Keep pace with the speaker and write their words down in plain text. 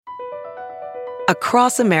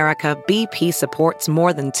Across America, BP supports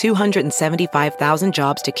more than 275,000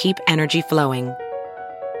 jobs to keep energy flowing.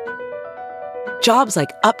 Jobs like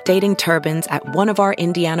updating turbines at one of our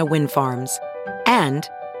Indiana wind farms and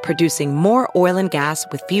producing more oil and gas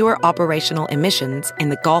with fewer operational emissions in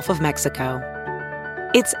the Gulf of Mexico.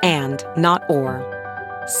 It's and, not or.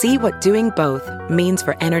 See what doing both means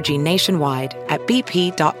for energy nationwide at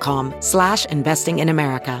bp.com/investing in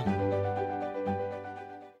America.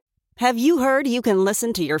 Have you heard you can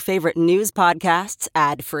listen to your favorite news podcasts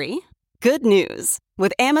ad-free? Good news.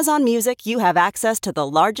 With Amazon Music, you have access to the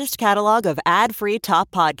largest catalog of ad-free top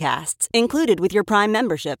podcasts included with your Prime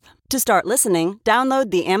membership. To start listening, download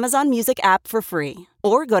the Amazon Music app for free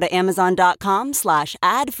or go to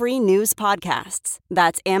amazon.com/ad-free news podcasts.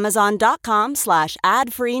 That's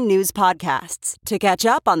amazon.com/ad-free news podcasts to catch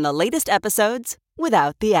up on the latest episodes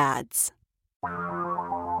without the ads.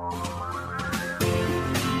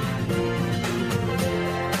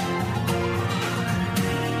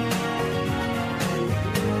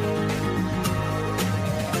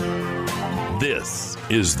 This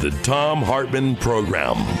is the Thom Hartmann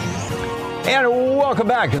Program. And welcome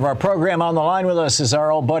back to our program. On the line with us is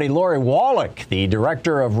our old buddy Lori Wallach, the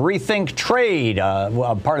director of Rethink Trade,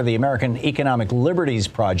 part of the American Economic Liberties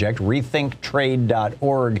Project.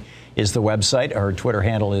 RethinkTrade.org is the website. Her Twitter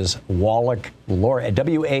handle is Wallach, Lori,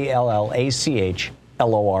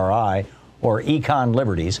 WALLACHLORI, or Econ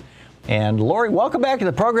Liberties. And Lori, welcome back to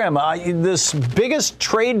the program. This biggest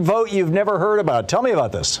trade vote you've never heard about. Tell me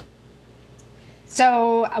about this.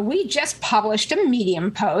 So we just published a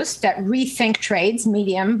Medium post at Rethink Trade's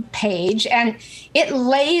Medium page, and it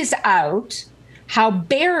lays out how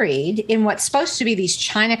buried in what's supposed to be these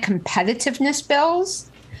China competitiveness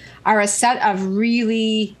bills are a set of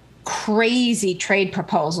really crazy trade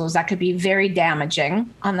proposals that could be very damaging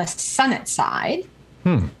on the Senate side,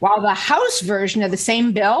 while the House version of the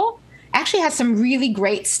same bill actually has some really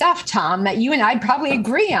great stuff, Tom, that you and I probably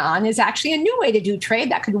agree on is actually a new way to do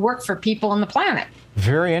trade that could work for people on the planet.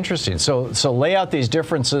 Very interesting. So lay out these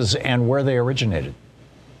differences and where they originated.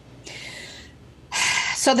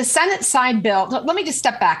 So the Senate side bill, let me just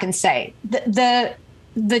step back and say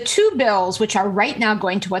the two bills, which are right now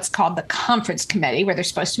going to what's called the conference committee, where they're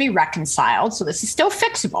supposed to be reconciled. So this is still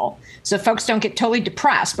fixable. So folks don't get totally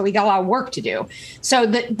depressed, but we got a lot of work to do. So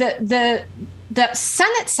the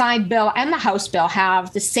Senate side bill and the House bill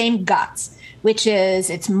have the same guts, which is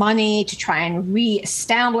it's money to try and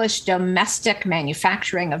reestablish domestic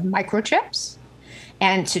manufacturing of microchips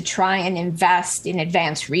and to try and invest in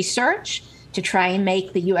advanced research to try and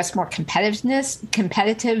make the U.S. more competitive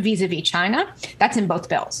vis-a-vis China. That's in both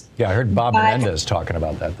bills. Yeah, I heard Bob Menendez talking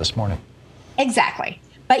about that this morning. Exactly.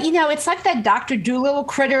 But, you know, it's like that Dr. Dolittle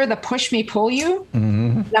critter, the push me, pull you.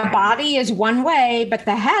 Mm-hmm. The body is one way, but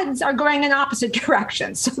the heads are going in opposite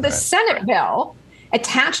directions. So the Senate bill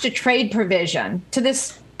attached a trade provision to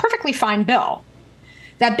this perfectly fine bill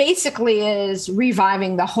that basically is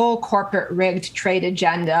reviving the whole corporate rigged trade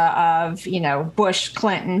agenda of, you know, Bush,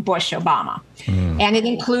 Clinton, Bush, Obama. And it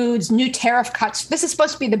includes new tariff cuts. This is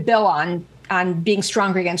supposed to be the bill on being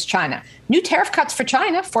stronger against China. New tariff cuts for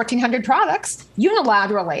China, 1,400 products,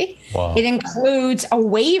 unilaterally. Wow. It includes a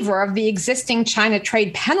waiver of the existing China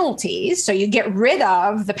trade penalties, so you get rid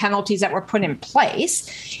of the penalties that were put in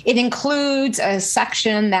place. It includes a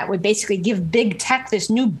section that would basically give big tech this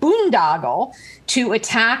new boondoggle to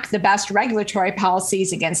attack the best regulatory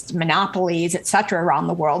policies against monopolies, et cetera, around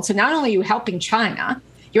the world. So not only are you helping China,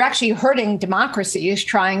 you're actually hurting democracies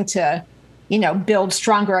trying to, you know, build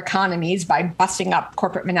stronger economies by busting up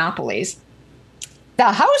corporate monopolies.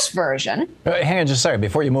 The House version. Hang on just a second.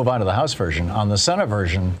 Before you move on to the House version, on the Senate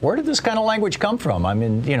version, where did this kind of language come from? I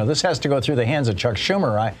mean, you know, this has to go through the hands of Chuck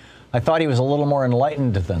Schumer. I thought he was a little more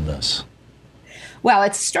enlightened than this. Well,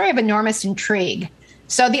 it's a story of enormous intrigue.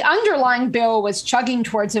 So the underlying bill was chugging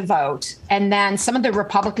towards a vote, and then some of the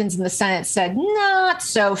Republicans in the Senate said, not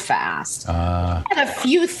so fast. And a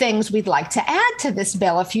few things we'd like to add to this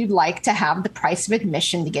bill if you'd like to have the price of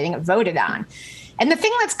admission to getting it voted on. And the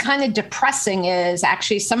thing that's kind of depressing is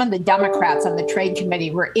actually some of the Democrats on the Trade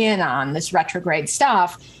Committee were in on this retrograde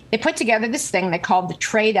stuff. They put together this thing they called the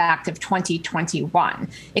Trade Act of 2021.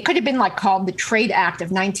 It could have been like called the Trade Act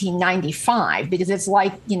of 1995 because it's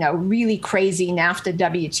like, you know, really crazy NAFTA,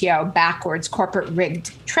 WTO, backwards corporate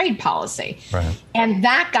rigged trade policy. Right. And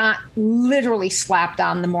that got literally slapped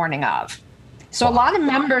on the morning of. So a lot of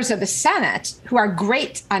members of the Senate who are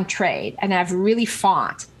great on trade and have really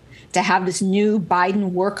fought to have this new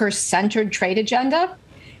Biden worker-centered trade agenda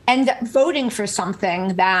end up voting for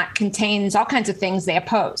something that contains all kinds of things they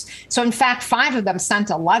oppose. So in fact, 5 of them sent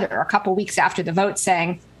a letter a couple weeks after the vote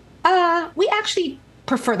saying, We actually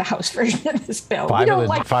prefer the House version of this bill. Five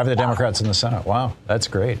of the Democrats in the Senate. Wow, that's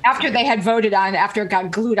great. After they had voted on, after it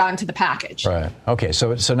got glued onto the package. Right. Okay.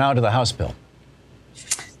 So now to the House bill.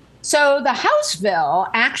 So the House bill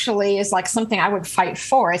actually is like something I would fight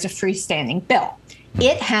for as a freestanding bill.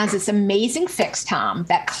 It has this amazing fix, Tom,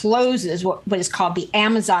 that closes what is called the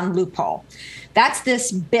Amazon loophole. That's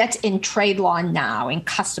this bit in trade law now, in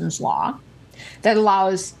customs law, that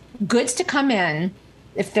allows goods to come in.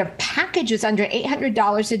 If their package is under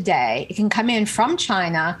 $800 a day, it can come in from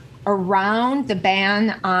China around the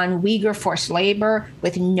ban on Uyghur forced labor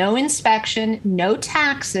with no inspection, no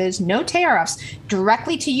taxes, no tariffs,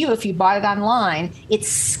 directly to you if you bought it online. It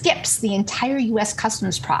skips the entire U.S.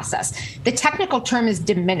 customs process. The technical term is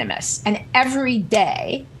de minimis, and every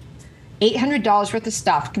day, $800 worth of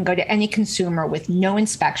stuff can go to any consumer with no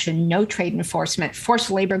inspection, no trade enforcement,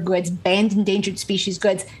 forced labor goods, banned endangered species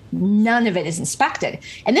goods. None of it is inspected.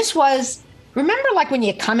 And this was, remember, like when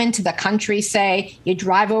you come into the country, say you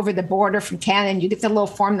drive over the border from Canada and you get the little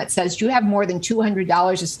form that says, do you have more than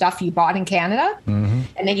 $200 of stuff you bought in Canada? Mm-hmm.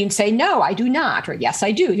 And then you can say, no, I do not, or yes,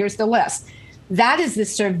 I do. Here's the list. That is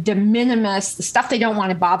this sort of de minimis, the stuff they don't want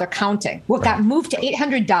to bother counting. Well, it got moved to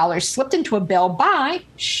 $800, slipped into a bill by,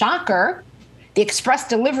 shocker, the express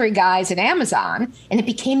delivery guys at Amazon, and it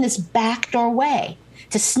became this backdoor way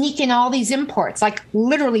to sneak in all these imports, like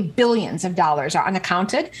literally billions of dollars are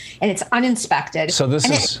unaccounted, and it's uninspected.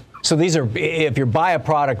 So these are, if you buy a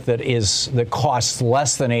product that costs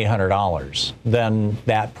less than $800, then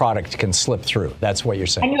that product can slip through. That's what you're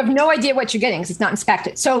saying. And you have no idea what you're getting because it's not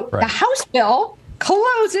inspected. So the House bill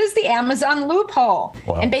closes the Amazon loophole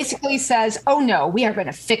and basically says, oh no, we are going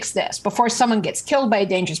to fix this. Before someone gets killed by a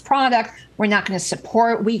dangerous product, we're not going to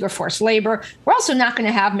support Uyghur forced labor. We're also not going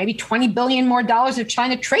to have maybe $20 billion more of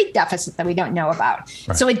China trade deficit that we don't know about.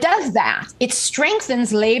 Right. So it does that. It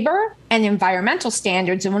strengthens labor and environmental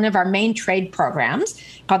standards in one of our main trade programs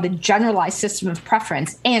called the Generalized System of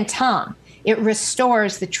Preference. And Tom, it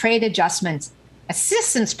restores the Trade Adjustment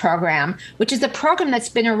Assistance Program, which is a program that's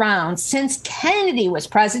been around since Kennedy was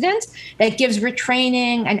president, that gives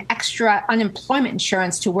retraining and extra unemployment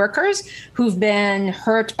insurance to workers who've been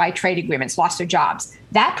hurt by trade agreements, lost their jobs.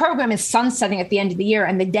 That program is sunsetting at the end of the year,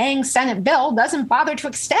 and the dang Senate bill doesn't bother to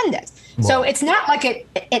extend it. Wow. So it's not like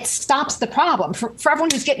it stops the problem. For everyone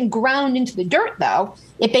who's getting ground into the dirt, though,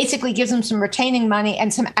 it basically gives them some retaining money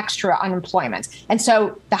and some extra unemployment. And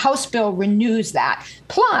so the House bill renews that.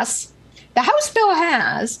 Plus, the House bill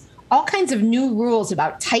has all kinds of new rules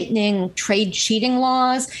about tightening trade cheating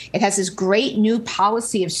laws. It has this great new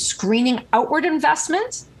policy of screening outward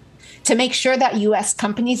investment to make sure that U.S.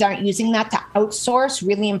 companies aren't using that to outsource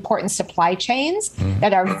really important supply chains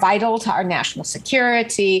that are vital to our national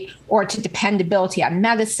security or to dependability on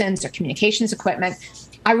medicines or communications equipment.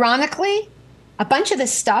 Ironically, a bunch of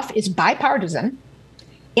this stuff is bipartisan.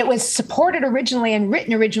 It was supported originally and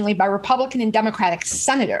written originally by Republican and Democratic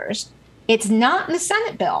senators. It's not in the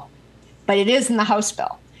Senate bill, but it is in the House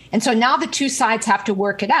bill. And so now the two sides have to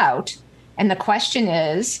work it out. And the question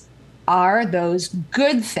is, are those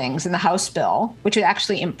good things in the House bill, which would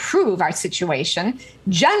actually improve our situation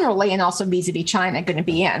generally and also vis-a-vis China, going to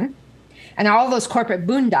be in? And are all those corporate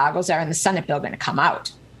boondoggles that are in the Senate bill going to come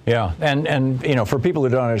out? Yeah. And you know, for people who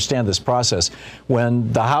don't understand this process,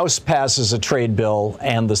 when the House passes a trade bill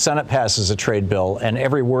and the Senate passes a trade bill and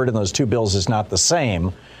every word in those two bills is not the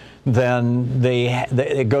same, then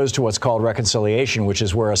it goes to what's called reconciliation, which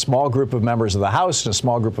is where a small group of members of the House and a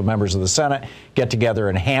small group of members of the Senate get together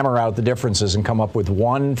and hammer out the differences and come up with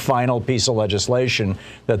one final piece of legislation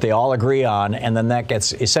that they all agree on, and then that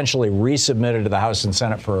gets essentially resubmitted to the House and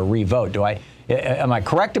Senate for a revote. Am I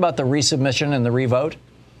correct about the resubmission and the revote?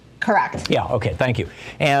 Correct. Yeah. Okay. Thank you.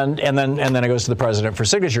 And then it goes to the president for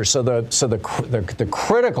signature. So the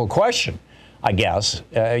critical question, I guess,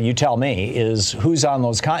 you tell me, is who's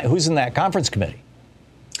in that conference committee?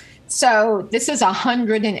 So this is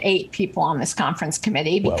 108 people on this conference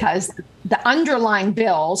committee because the underlying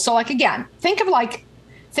bill. So like, again, think of like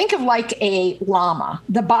a llama.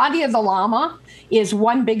 The body of the llama is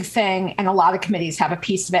one big thing, and a lot of committees have a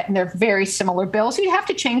piece of it, and they're very similar bills. So you have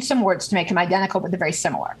to change some words to make them identical, but they're very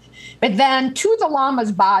similar. But then to the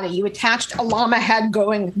llama's body, you attached a llama head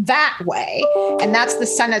going that way, and that's the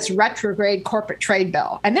Senate's retrograde corporate trade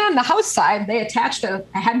bill. And then on the House side, they attached a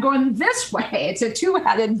head going this way. It's a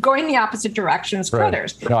two-headed, going the opposite directions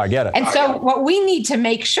critters. Right. No, I get it. And so what we need to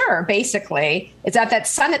make sure, basically, is that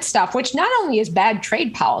Senate stuff, which not only is bad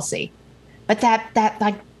trade policy, but that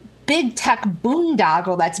like big tech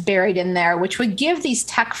boondoggle that's buried in there, which would give these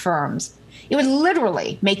tech firms, it would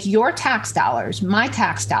literally make your tax dollars, my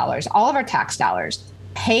tax dollars, all of our tax dollars,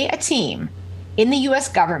 pay a team in the U.S.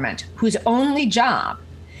 government whose only job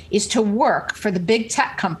is to work for the big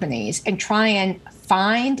tech companies and try and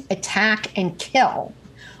find, attack, and kill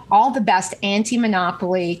all the best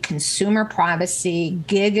anti-monopoly, consumer privacy,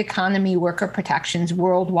 gig economy worker protections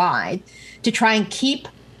worldwide to try and keep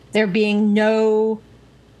there being no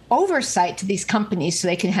oversight to these companies so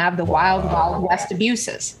they can have the wild, wild west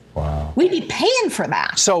abuses. Wow. We'd be paying for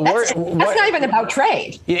that. So that's not even about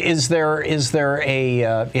trade. Is there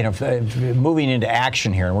a moving into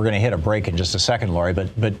action here, and we're going to hit a break in just a second, Lori, but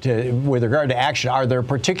with regard to action, are there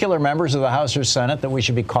particular members of the House or Senate that we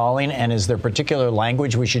should be calling, and is there particular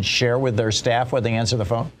language we should share with their staff when they answer the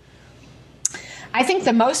phone? I think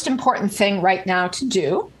the most important thing right now to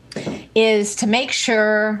do is to make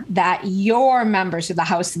sure that your members of the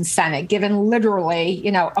House and Senate, given literally,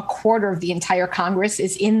 a quarter of the entire Congress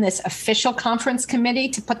is in this official conference committee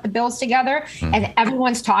to put the bills together, and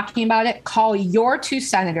everyone's talking about it, call your 2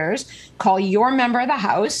 senators, call your member of the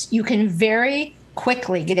House. You can very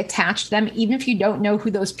quickly get attached to them, even if you don't know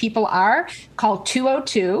who those people are. Call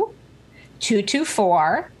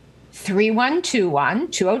 202-224-3121,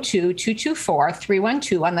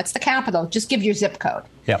 202-224-3121. That's the capital. Just give your zip code.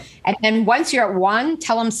 Yep. And then once you're at 1,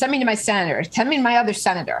 tell them, send me to my senator, send me to my other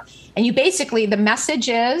senator. And you basically, the message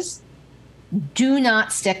is, do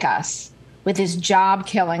not stick us with this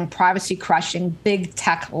job-killing, privacy-crushing, big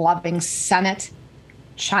tech-loving Senate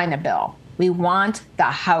China bill. We want the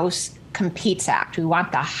House Competes Act. We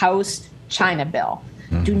want the House China bill.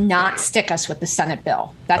 Do not stick us with the Senate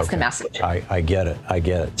bill. That's the message. I get it. I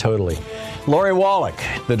get it. Totally. Lori Wallach,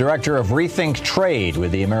 the director of Rethink Trade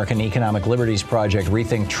with the American Economic Liberties Project.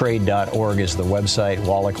 RethinkTrade.org is the website.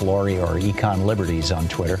 Wallach, Lori, or Econ Liberties on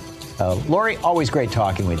Twitter. Lori, always great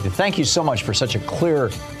talking with you. Thank you so much for such a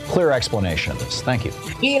clear explanation of this. Thank you.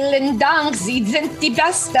 Vielen Dank. Sie sind die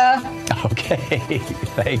Beste. Okay.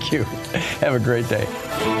 Thank you. Have a great day.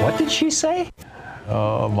 What did she say?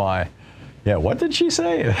 Oh, my. Yeah, what did she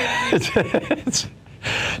say? It's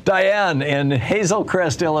Diane in Hazel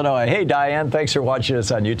Crest, Illinois. Hey, Diane, thanks for watching us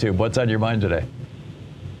on YouTube. What's on your mind today?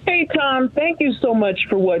 Hey, Tom, thank you so much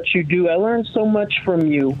for what you do. I learned so much from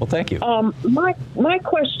you. Well, thank you. My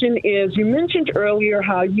question is, you mentioned earlier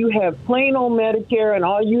how you have plain old Medicare and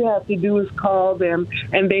all you have to do is call them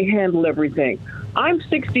and they handle everything. I'm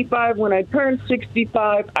 65. When I turned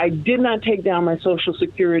 65, I did not take down my Social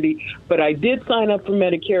Security, but I did sign up for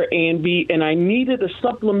Medicare A and B, and I needed a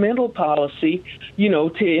supplemental policy, in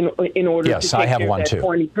order to take care of that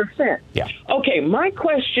 20%. Yeah. Okay, my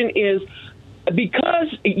question is,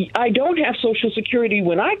 because I don't have Social Security,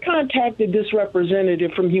 when I contacted this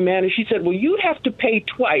representative from Humana, she said, well, you'd have to pay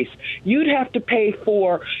twice. You'd have to pay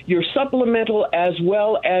for your supplemental as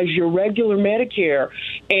well as your regular Medicare.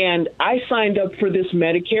 And I signed up for this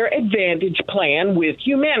Medicare Advantage plan with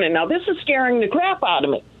Humana. Now, this is scaring the crap out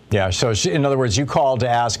of me. Yeah, so in other words, you called to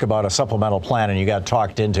ask about a supplemental plan and you got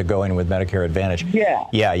talked into going with Medicare Advantage. Yeah.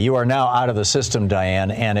 Yeah, you are now out of the system,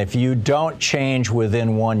 Diane, and if you don't change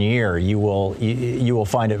within 1 year, you will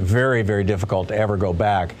find it very, very difficult to ever go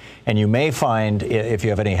back. And you may find, if you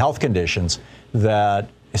have any health conditions, that,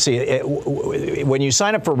 when you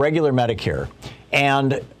sign up for regular Medicare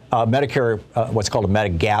and Medicare, what's called a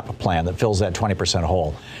Medigap plan that fills that 20%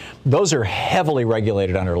 hole, those are heavily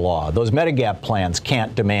regulated under law. Those Medigap plans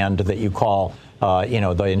can't demand that you call,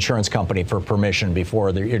 the insurance company for permission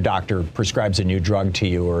before your doctor prescribes a new drug to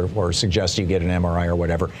you or suggests you get an MRI or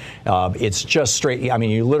whatever. It's just straight. I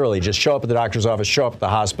mean, you literally just show up at the doctor's office, show up at the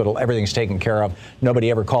hospital, everything's taken care of.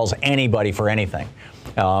 Nobody ever calls anybody for anything.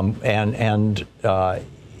 The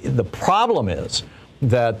problem is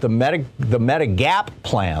that the Medigap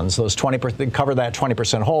plans, those 20% cover that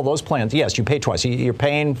 20% hole. Those plans, yes, you pay twice. You're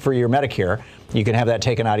paying for your Medicare. You can have that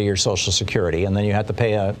taken out of your Social Security, and then you have to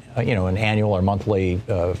pay an annual or monthly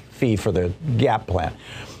fee for the Gap plan.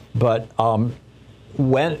 But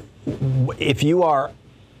if you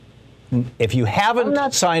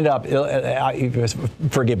haven't signed up,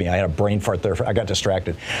 forgive me, I had a brain fart there. I got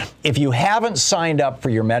distracted. If you haven't signed up for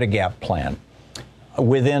your Medigap plan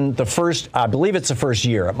within the first, I believe it's the first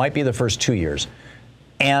year, it might be the first 2 years,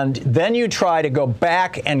 and then you try to go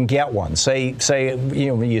back and get one. Say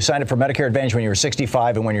you signed up for Medicare Advantage when you were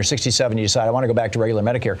 65, and when you're 67, you decide I want to go back to regular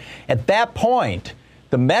Medicare. At that point,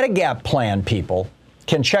 the Medigap plan people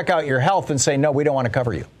can check out your health and say, no, we don't want to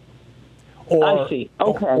cover you. I see.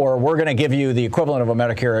 Okay. Or we're going to give you the equivalent of a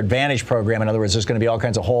Medicare Advantage program. In other words, there's going to be all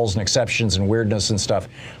kinds of holes and exceptions and weirdness and stuff.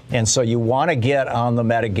 And so you want to get on the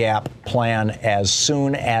Medigap plan as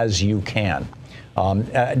soon as you can.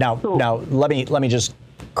 Now, let me just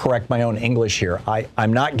correct my own English here.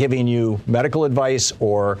 I'm not giving you medical advice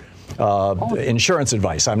or insurance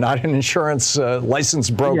advice. I'm not an insurance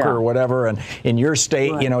licensed broker or whatever. And in your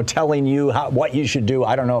state, telling you what you should do.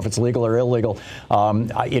 I don't know if it's legal or illegal.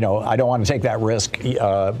 I don't want to take that risk.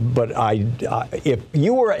 But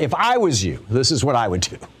if I was you, this is what I would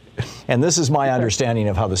do. And this is my understanding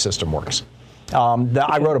of how the system works.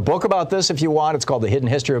 I wrote a book about this if you want. It's called The Hidden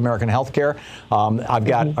History of American Healthcare. I've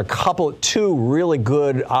got two really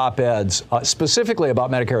good op-eds specifically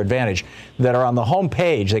about Medicare Advantage that are on the home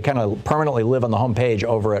page. They kind of permanently live on the home page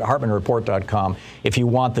over at HartmanReport.com if you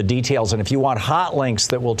want the details and if you want hot links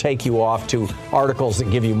that will take you off to articles that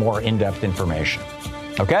give you more in-depth information.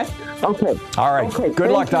 Okay? Okay. All right. Okay.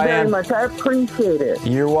 Good luck, Diane. Thank you very much. I appreciate it.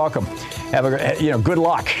 You're welcome. Have good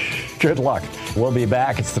luck. Good luck. We'll be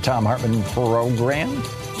back. It's the Thom Hartmann Program.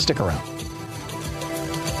 Stick around.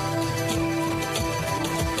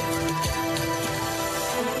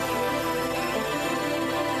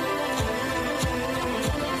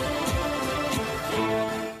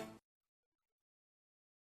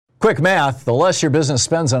 Quick math, the less your business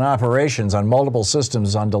spends on operations, on multiple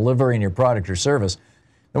systems, on delivering your product or service,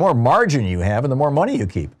 the more margin you have and the more money you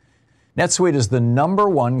keep. NetSuite is the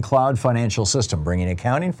 #1 cloud financial system, bringing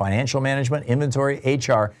accounting, financial management, inventory,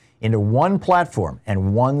 HR into one platform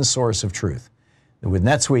and one source of truth. With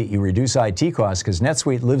NetSuite, you reduce IT costs because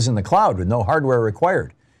NetSuite lives in the cloud with no hardware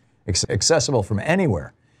required, accessible from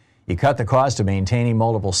anywhere. You cut the cost of maintaining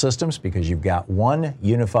multiple systems because you've got one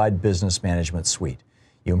unified business management suite.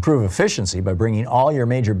 You improve efficiency by bringing all your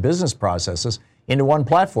major business processes into one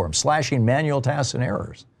platform, slashing manual tasks and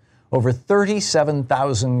errors. Over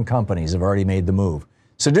 37,000 companies have already made the move.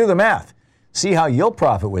 So do the math. See how you'll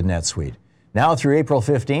profit with NetSuite. Now through April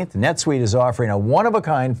 15th, NetSuite is offering a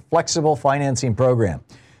one-of-a-kind flexible financing program.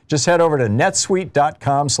 Just head over to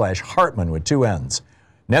netsuite.com/Hartmann with 2 N's.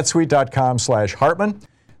 netsuite.com/Hartmann.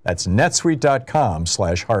 That's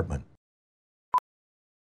netsuite.com/Hartmann.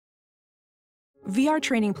 VR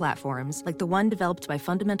training platforms, like the one developed by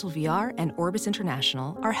Fundamental VR and Orbis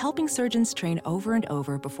International, are helping surgeons train over and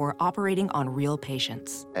over before operating on real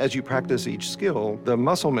patients. As you practice each skill, the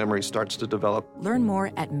muscle memory starts to develop. Learn more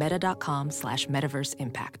at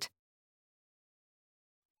meta.com/metaverseimpact.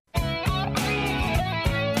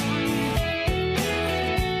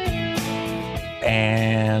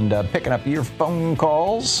 And picking up your phone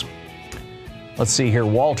calls. Let's see here,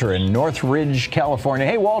 Walter in Northridge, California.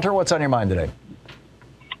 Hey, Walter, what's on your mind today?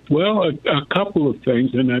 Well, a couple of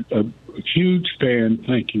things, and a huge fan.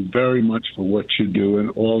 Thank you very much for what you do and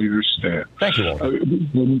all your staff. Thank you, Walter.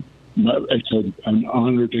 It's an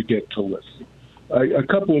honor to get to listen. A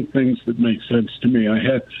couple of things that make sense to me. I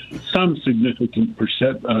had some significant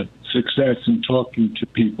success in talking to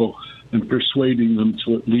people and persuading them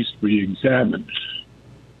to at least re-examine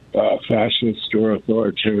fascist or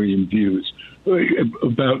authoritarian views.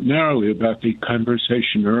 Narrowly about the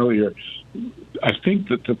conversation earlier, I think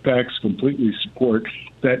that the facts completely support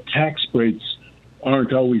that tax breaks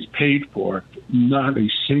aren't always paid for. Not a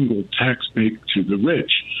single tax break to the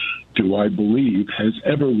rich, do I believe, has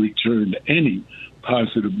ever returned any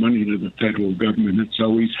positive money to the federal government. It's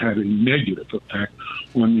always had a negative effect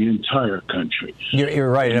on the entire country.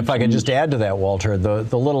 You're right. And if I could just add to that, Walter, the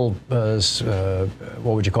little, what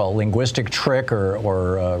would you call it, linguistic trick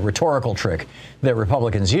or rhetorical trick that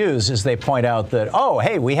Republicans use is they point out that, oh,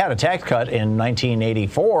 hey, we had a tax cut in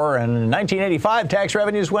 1984, and in 1985 tax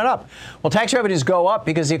revenues went up. Well, tax revenues go up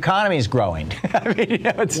because the economy is growing. I mean,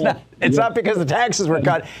 it's not because the taxes were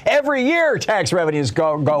cut. Every year tax revenues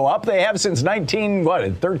go up. They have since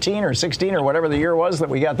 13 or 16 or whatever the year was that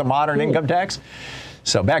we got the modern income tax.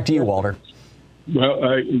 So back to you, Walter. Well,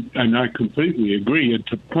 I completely agree. And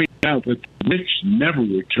to point out that the rich never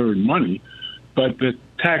return money, but the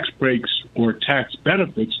tax breaks or tax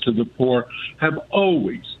benefits to the poor have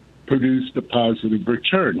always produced a positive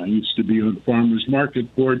return. I used to be on farmers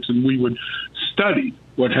market boards, and we would study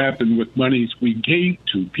what happened with monies we gave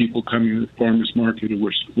to people coming to the farmers market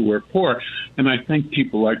who were poor. And I think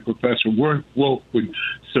people like Professor Wolf would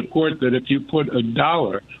support that if you put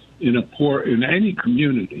 $1 in any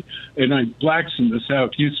community, and blacks in the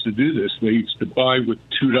South used to do this. They used to buy with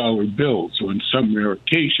 $2 bills on some rare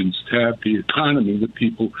occasions to have the economy, the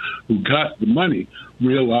people who got the money,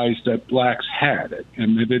 realized that blacks had it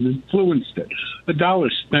and that it influenced it.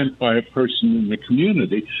 $1 spent by a person in the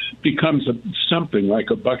community becomes something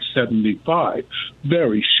like $1.75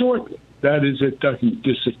 very shortly. That is, it doesn't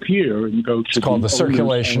disappear and go to. It's called the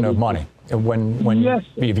circulation of money. When yes.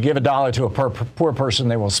 If you give $1 to a poor person,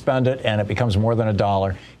 they will spend it, and it becomes more than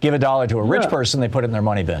 $1. Give $1 to a rich person, they put it in their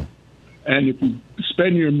money bin. And if you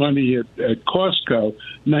spend your money at Costco,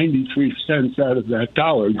 93 cents out of that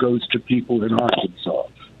dollar goes to people in Arkansas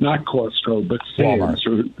not Costco, but Sam's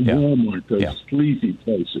or Walmart, those sleazy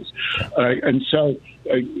places. And so,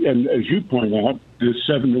 and as you point out, the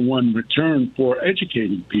 7-to-1 return for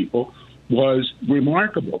educating people was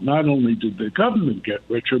remarkable. Not only did the government get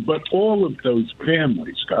richer, but all of those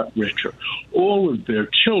families got richer. All of their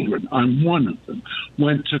children, I'm one of them,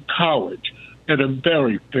 went to college at a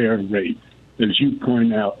very fair rate. As you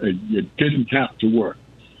point out, you didn't have to work,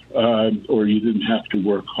 or you didn't have to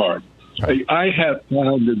work hard. Right. I have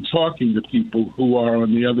found in talking to people who are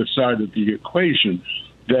on the other side of the equation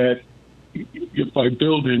that if I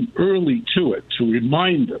build in early to it to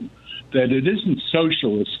remind them that it isn't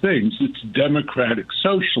socialist things, it's democratic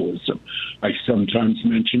socialism. I sometimes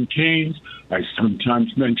mention Keynes, I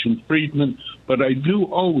sometimes mention Friedman, but I do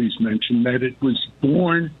always mention that it was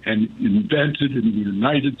born and invented in the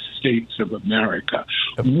United States of America.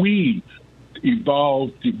 We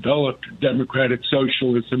developed democratic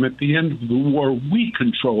socialism. At the end of the war, we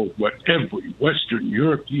controlled what every Western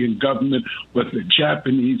European government, what the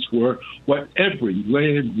Japanese were, what every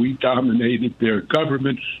land we dominated their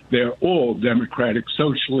government. They're all democratic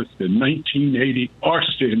socialists. In 1980, our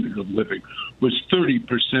standard of living was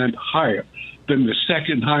 30% higher than the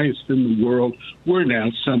second highest in the world. We're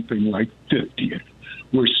now something like 50th.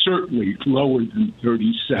 We're certainly lower than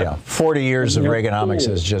 37. Yeah, 40 years of Reaganomics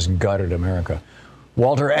has just gutted America.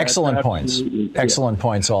 Walter, excellent points. Excellent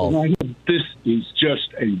points all. This is just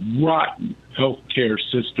a rotten healthcare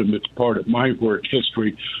system. It's part of my work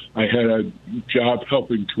history. I had a job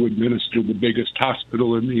helping to administer the biggest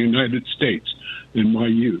hospital in the United States in my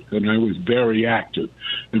youth, and I was very active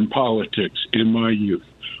in politics in my youth,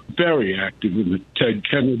 very active in the Ted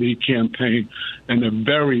Kennedy campaign, and a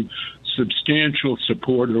very substantial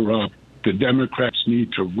supporter of the Democrats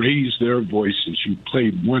need to raise their voices. You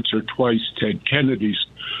played once or twice Ted Kennedy's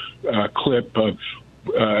clip of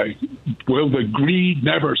will the greed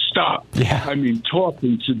never stop? Yeah. I mean,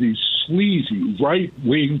 talking to these sleazy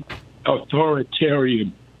right-wing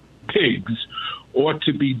authoritarian pigs ought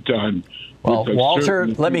to be done. Well, Walter,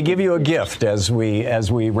 let me give you a gift as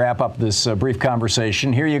we wrap up this brief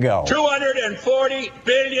conversation. Here you go. $240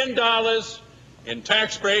 billion in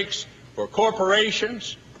tax breaks for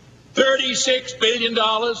corporations, $36 billion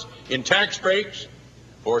in tax breaks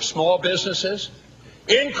for small businesses,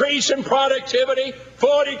 increase in productivity,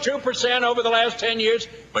 42% over the last 10 years.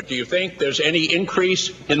 But do you think there's any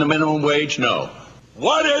increase in the minimum wage? No.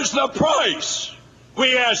 What is the price?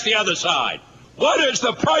 We ask the other side. What is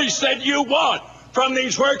the price that you want from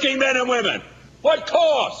these working men and women? What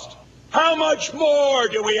cost? How much more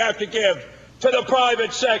do we have to give to the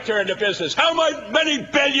private sector and the business? How many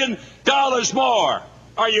 $billion more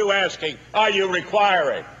are you asking? Are you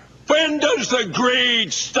requiring? When does the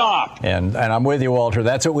greed stop? And I'm with you, Walter.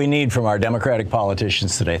 That's what we need from our Democratic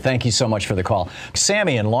politicians today. Thank you so much for the call.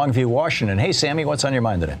 Sammy in Longview, Washington. Hey, Sammy, what's on your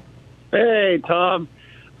mind today? Hey, Tom.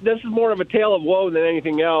 This is more of a tale of woe than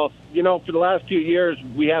anything else. You know, for the last 2 years,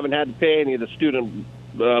 we haven't had to pay any of the student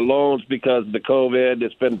loans because of the COVID.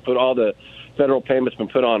 It's been all the federal payments been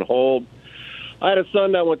put on hold. I had a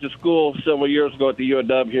son that went to school several years ago at the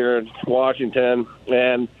UW here in Washington,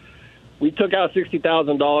 and we took out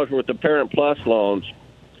 $60,000 worth of Parent Plus loans.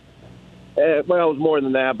 Well, it was more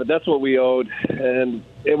than that, but that's what we owed. And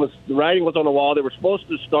the writing was on the wall. They were supposed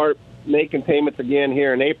to start making payments again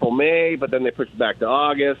here in April, May, but then they pushed it back to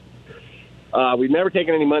August. We've never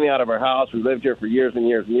taken any money out of our house. We lived here for years and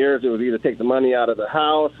years and years. It was either take the money out of the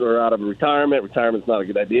house or out of retirement. Retirement's not a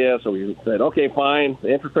good idea, so we said, okay, fine.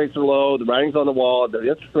 The interest rates are low. The writing's on the wall. The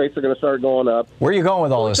interest rates are going to start going up. Where are you going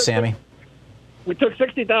with all this, Sammy? We took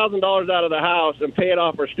 $60,000 out of the house and paid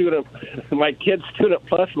off my kids' Student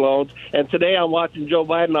Plus loans. And today I'm watching Joe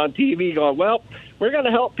Biden on TV going, well, we're going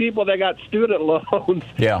to help people that got student loans.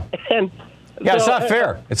 Yeah. Yeah, it's not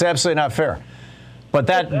fair. It's absolutely not fair. But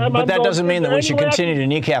that doesn't mean that we should continue to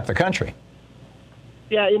kneecap the country.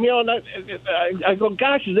 Yeah, you know, I go,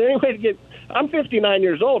 gosh, is there any way to get... I'm 59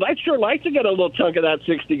 years old. I'd sure like to get a little chunk of that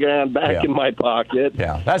 $60,000 back in my pocket.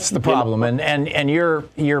 Yeah, that's the problem. And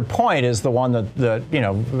your point is the one that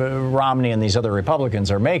Romney and these other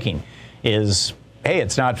Republicans are making is, hey,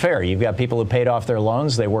 it's not fair. You've got people who paid off their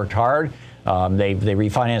loans. They worked hard. They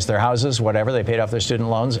refinanced their houses, whatever. They paid off their student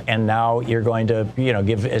loans. And now you're going to,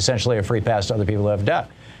 give essentially a free pass to other people who have debt.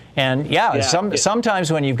 And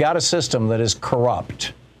sometimes when you've got a system that is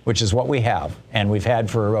corrupt, which is what we have, and we've had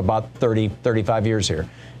for about 30, 35 years here.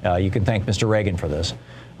 You can thank Mr. Reagan for this.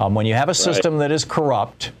 When you have a system that is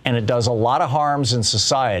corrupt and it does a lot of harms in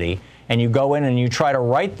society, and you go in and you try to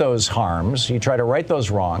right those harms, you try to right those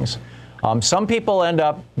wrongs, Some people end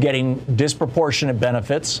up getting disproportionate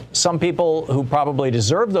benefits. Some people who probably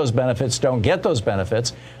deserve those benefits don't get those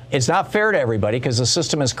benefits. It's not fair to everybody because the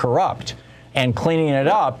system is corrupt, and cleaning it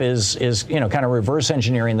up is kind of reverse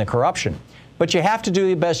engineering the corruption. But you have to do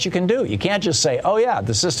the best you can do. You can't just say, oh, yeah,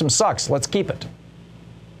 the system sucks, let's keep it.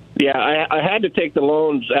 Yeah, I had to take the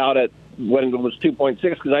loans out when it was 2.6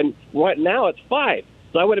 because now it's 5.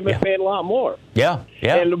 So I would have been paying a lot more. Yeah.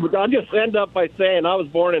 And I'll just end up by saying I was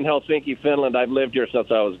born in Helsinki, Finland. I've lived here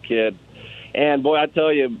since I was a kid. And, boy, I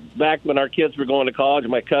tell you, back when our kids were going to college,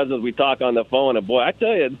 my cousins, we talk on the phone. And, boy, I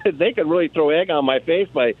tell you, they could really throw egg on my face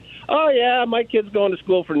by, oh, yeah, my kid's going to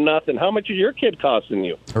school for nothing. How much is your kid costing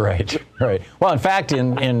you? Right. Well, in fact,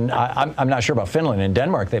 I'm not sure about Finland. In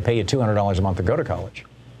Denmark, they pay you $200 a month to go to college.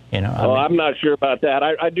 I'm not sure about that.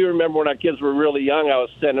 I do remember when our kids were really young, I was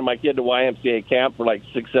sending my kid to YMCA camp for like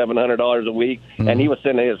 $600-700 a week, and he was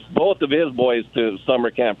sending both of his boys to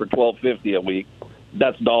summer camp for $12.50 a week.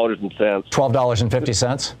 That's dollars and cents.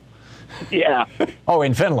 $12.50? Yeah. Oh,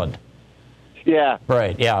 in Finland. Yeah.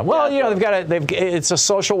 Right. Yeah. Well, it's a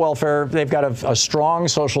social welfare. They've got a strong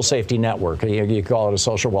social safety network. You call it a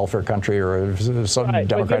social welfare country or some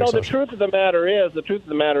democratic. But the truth of the matter is,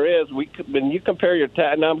 when you compare your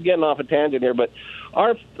tax. Now I'm getting off a tangent here, but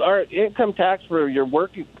our income tax for your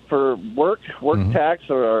work tax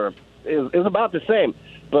is about the same.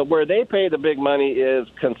 But where they pay the big money is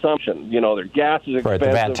consumption. Their gas is expensive, right, the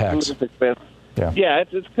VAT tax. Food is expensive. Yeah,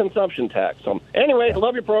 it's consumption tax. So anyway,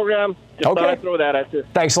 love your program. Just thought I'd throw that at you.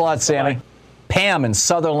 Thanks a lot, Sammy. Bye. Pam in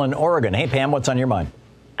Sutherland, Oregon. Hey, Pam, what's on your mind?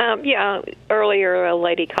 Earlier a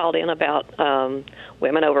lady called in about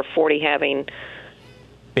women over 40 having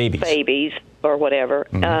babies or whatever.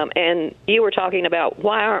 And you were talking about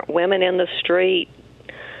why aren't women in the street,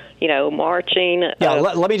 marching. Yeah,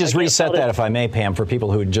 let me just reset that, if I may, Pam, for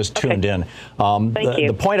people who had just tuned in. Thank you.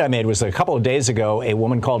 The point I made was that a couple of days ago, a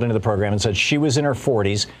woman called into the program and said she was in her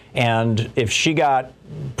 40s, and if she got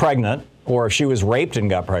pregnant, or if she was raped and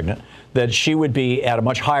got pregnant, that she would be at a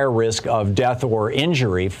much higher risk of death or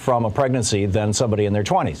injury from a pregnancy than somebody in their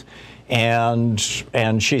 20s. And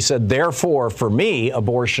she said, therefore, for me,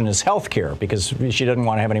 abortion is health care, because she didn't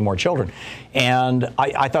want to have any more children. And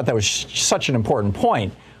I thought that was such an important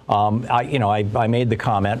point. I made the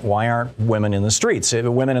comment, why aren't women in the streets?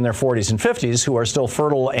 Women in their 40s and 50s who are still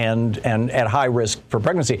fertile and at high risk for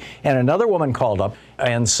pregnancy. And another woman called up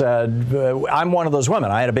and said, I'm one of those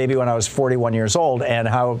women. I had a baby when I was 41 years old, and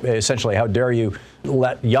how dare you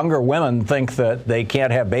let younger women think that they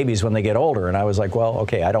can't have babies when they get older? And I was like, well,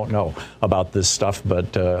 okay, I don't know about this stuff,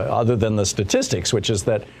 but other than the statistics, which is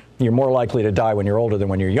that you're more likely to die when you're older than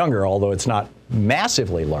when you're younger, although it's not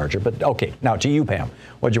massively larger. But okay, now to you, Pam,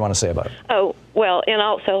 what do you want to say about it? Oh, well, and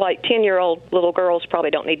also like 10-year-old little girls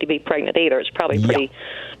probably don't need to be pregnant either. It's probably pretty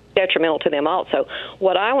detrimental to them also.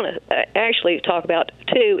 What I want to actually talk about,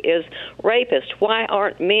 too, is rapists. Why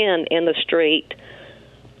aren't men in the street,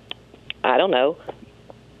 I don't know,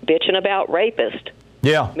 bitching about rapists?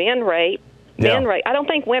 Yeah. Men rape. I don't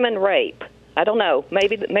think women rape. I don't know.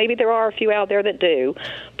 Maybe there are a few out there that do,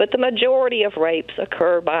 but the majority of rapes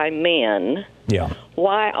occur by men. Yeah.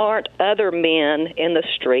 Why aren't other men in the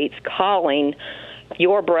streets calling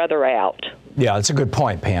your brother out? Yeah, it's a good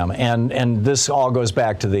point, Pam. And this all goes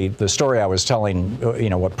back to the story I was telling.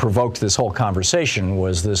 What provoked this whole conversation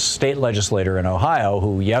was this state legislator in Ohio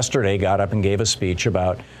who yesterday got up and gave a speech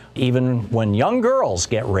about even when young girls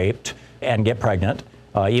get raped and get pregnant,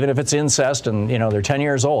 even if it's incest and, they're 10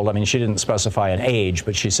 years old. I mean, she didn't specify an age,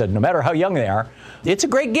 but she said no matter how young they are, it's a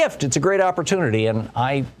great gift. It's a great opportunity. And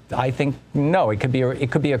I think, no, it could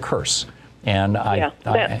be a curse. And that's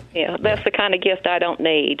the kind of gift I don't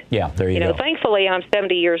need. Yeah, there you go. Thankfully, I'm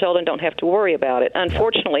 70 years old and don't have to worry about it.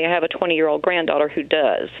 Unfortunately, I have a 20-year-old granddaughter who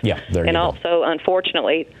does. Yeah, there you go. And also,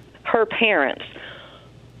 unfortunately, her parents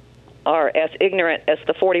are as ignorant as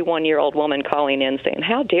the 41-year-old woman calling in saying,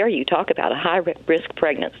 how dare you talk about a high-risk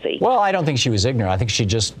pregnancy? Well, I don't think she was ignorant. I think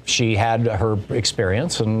she had her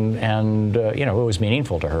experience and it was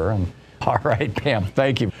meaningful to her. And all right, Pam,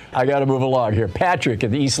 thank you. I got to move along here. Patrick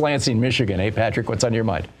in East Lansing, Michigan. Hey, Patrick, what's on your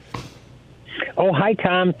mind? Oh, hi,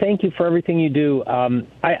 Tom. Thank you for everything you do.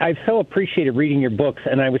 I've so appreciated reading your books,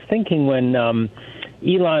 and I was thinking when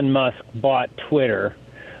Elon Musk bought Twitter,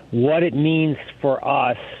 what it means for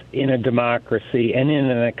us in a democracy and in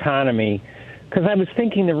an economy. Because I was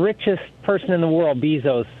thinking the richest person in the world,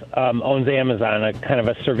 Bezos, owns Amazon, a kind of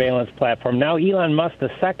a surveillance platform. Now Elon Musk,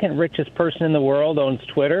 the second richest person in the world, owns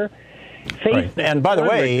Twitter. Right. And by the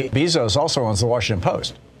way, Bezos also owns the Washington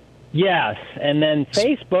Post. Yes. And then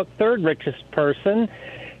Facebook, third richest person.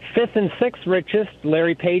 Fifth and sixth richest,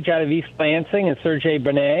 Larry Page out of East Lansing and Sergey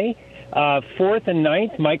Brin. 4th and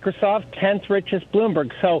 9th, Microsoft, 10th richest,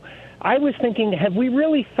 Bloomberg. So I was thinking, have we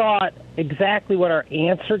really thought exactly what our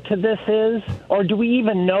answer to this is? Or do we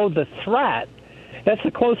even know the threat? That's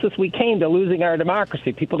the closest we came to losing our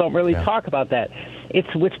democracy. People don't really talk about that. It's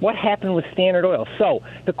what happened with Standard Oil. So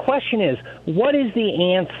the question is, what is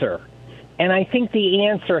the answer? And I think the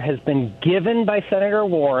answer has been given by Senator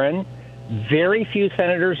Warren. Very few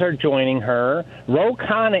senators are joining her. Ro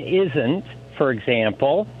Khanna isn't, for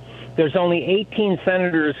example. There's only 18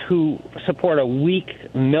 senators who support a weak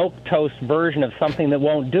milquetoast version of something that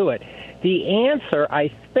won't do it. The answer, I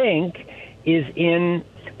think, is in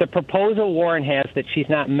the proposal Warren has that she's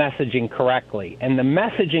not messaging correctly. And the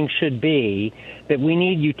messaging should be that we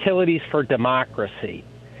need utilities for democracy.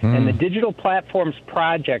 And the Digital Platforms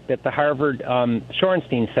Project at the Harvard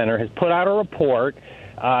Shorenstein Center has put out a report.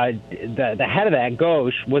 The head of that,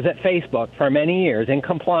 Ghosh, was at Facebook for many years in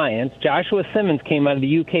compliance. Joshua Simmons came out of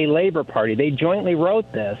the UK Labour Party. They jointly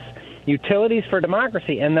wrote this, Utilities for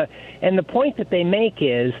Democracy. And the point that they make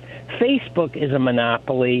is Facebook is a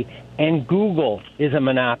monopoly and Google is a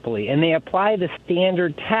monopoly, and they apply the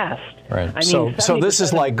standard test. Right. I mean, so this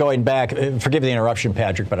is like going back. Forgive the interruption,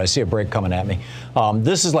 Patrick, but I see a break coming at me.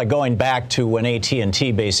 This is like going back to when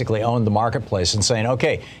AT&T basically owned the marketplace and saying,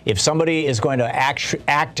 okay, if somebody is going to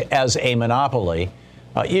act as a monopoly,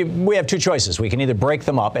 we have two choices. We can either break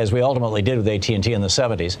them up, as we ultimately did with AT&T in the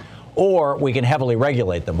 70s, or we can heavily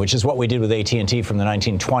regulate them, which is what we did with AT&T from the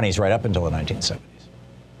 1920s right up until the 1970s.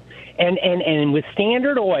 And with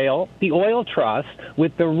Standard Oil, the oil trust,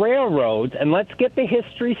 with the railroads, and let's get the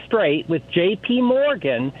history straight, with J.P.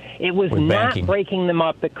 Morgan, it was not breaking them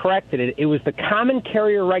up that corrected it. It was the common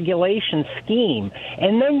carrier regulation scheme.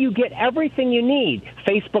 And then you get everything you need.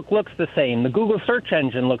 Facebook looks the same. The Google search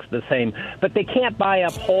engine looks the same. But they can't buy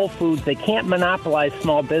up Whole Foods. They can't monopolize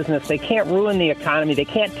small business. They can't ruin the economy. They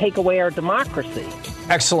can't take away our democracy.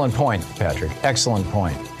 Excellent point, Patrick. Excellent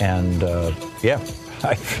point. And, yeah.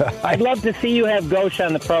 I'd love to see you have Ghosh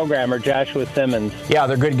on the program, or Joshua Simmons. Yeah,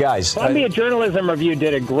 they're good guys. Columbia Journalism Review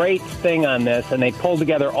did a great thing on this, and they pulled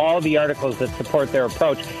together all the articles that support their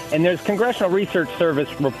approach. And there's Congressional Research Service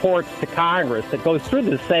reports to Congress that goes through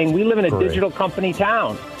this, saying we live in a digital company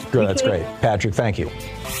town. Good, that's great. Patrick, thank you.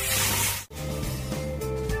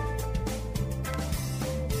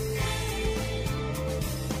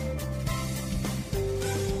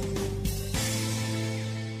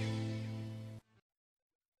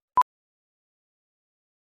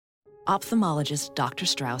 Ophthalmologist Dr.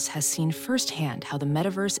 Strauss has seen firsthand how the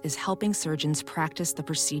metaverse is helping surgeons practice the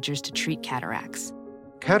procedures to treat cataracts.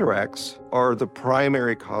 Cataracts are the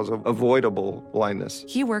primary cause of avoidable blindness.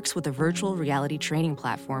 He works with a virtual reality training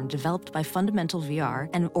platform developed by Fundamental VR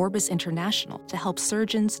and Orbis International to help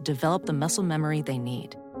surgeons develop the muscle memory they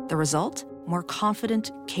need. The result? More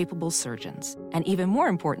confident, capable surgeons. And even more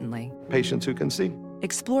importantly, patients who can see.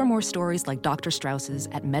 Explore more stories like Dr. Strauss's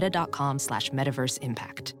at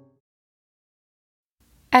meta.com/metaverseimpact.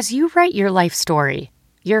 As you write your life story,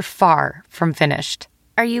 you're far from finished.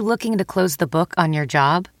 Are you looking to close the book on your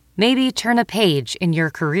job? Maybe turn a page in your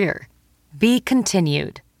career? Be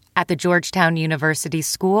continued at the Georgetown University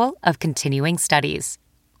School of Continuing Studies.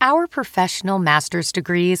 Our professional master's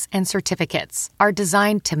degrees and certificates are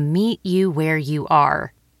designed to meet you where you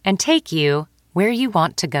are and take you where you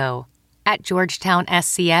want to go. At Georgetown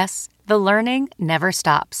SCS, the learning never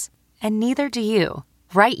stops, and neither do you.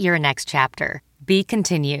 Write your next chapter. Be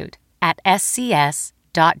continued at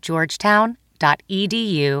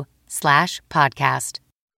scs.georgetown.edu/podcast.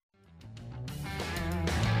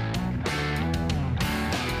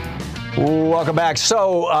 Welcome back.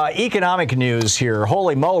 So, economic news here.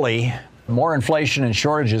 Holy moly, more inflation and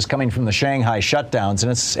shortages coming from the Shanghai shutdowns.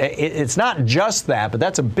 And it's not just that, but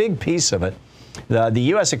that's a big piece of it. The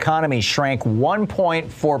U.S. economy shrank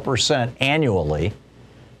 1.4% annually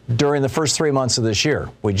during the first 3 months of this year.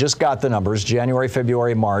 We just got the numbers, January,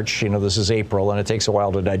 February, March. You know, this is April, and it takes a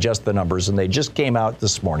while to digest the numbers, and they just came out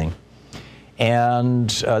this morning. And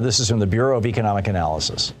this is from the Bureau of Economic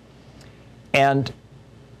Analysis. And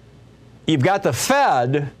you've got the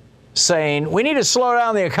Fed saying, we need to slow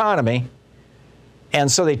down the economy.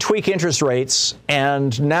 And so they tweak interest rates,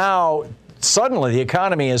 and now suddenly the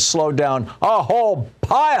economy has slowed down a whole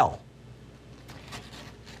pile.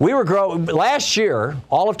 We were growing last year,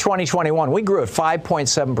 all of 2021, we grew at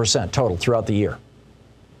 5.7% total throughout the year.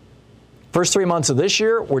 First 3 months of this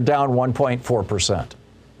year, we're down 1.4%.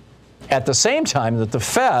 At the same time that the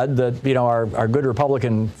Fed, our good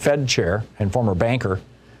Republican Fed chair and former banker,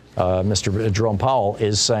 Mr. Jerome Powell,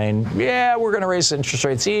 is saying, yeah, we're going to raise interest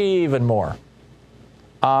rates even more.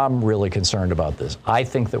 I'm really concerned about this. I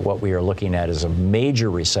think that what we are looking at is a major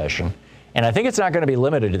recession. And I think it's not going to be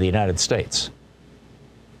limited to the United States.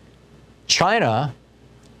 China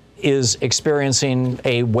is experiencing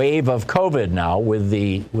a wave of COVID now with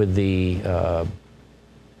the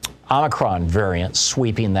Omicron variant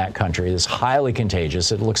sweeping that country. It's highly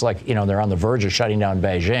contagious. It looks like, they're on the verge of shutting down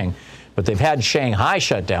Beijing, but they've had Shanghai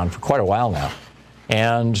shut down for quite a while now.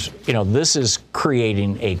 And, this is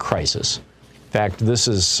creating a crisis. In fact,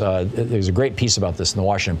 there's a great piece about this in the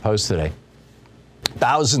Washington Post today.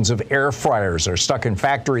 Thousands of air fryers are stuck in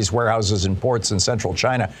factories, warehouses, and ports in central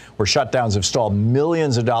China, where shutdowns have stalled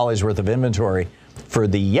millions of dollars worth of inventory for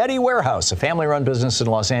the Yeti Warehouse, a family-run business in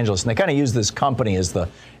Los Angeles. And they kind of use this company as the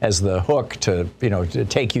hook to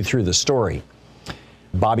take you through the story.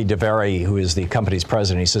 Bobby DeVere, who is the company's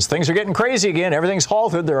president, he says, things are getting crazy again. Everything's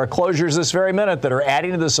halted. There are closures this very minute that are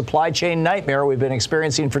adding to the supply chain nightmare we've been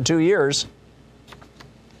experiencing for 2 years.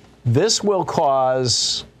 This will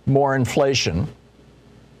cause more inflation.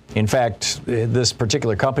 In fact, this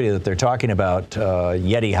particular company that they're talking about,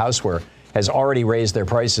 Yeti Houseware, has already raised their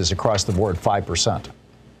prices across the board 5%.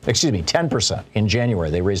 Excuse me, 10% in January.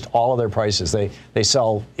 They raised all of their prices. They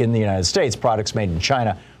sell in the United States products made in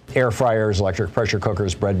China, air fryers, electric pressure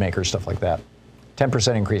cookers, bread makers, stuff like that.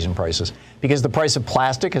 10% increase in prices. Because the price of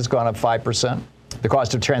plastic has gone up 5%. The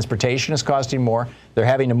cost of transportation is costing more. They're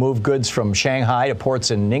having to move goods from Shanghai to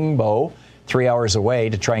ports in Ningbo, 3 hours away,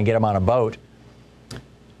 to try and get them on a boat.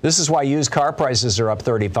 This is why used car prices are up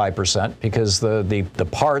 35%, because the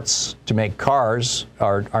parts to make cars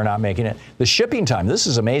are not making it. The shipping time, this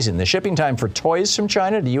is amazing. The shipping time for toys from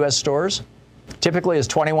China to U.S. stores typically is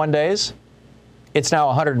 21 days. It's now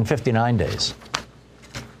 159 days.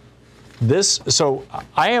 So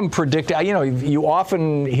I am predicting, you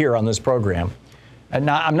often hear on this program, and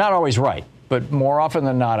I'm not always right, but more often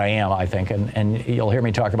than not I am, I think, and you'll hear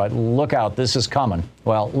me talk about, look out, this is coming.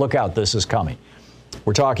 Well, look out, this is coming.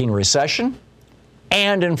 We're talking recession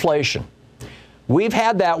and inflation. We've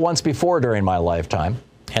had that once before during my lifetime,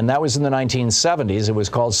 and that was in the 1970s. It was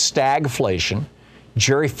called stagflation.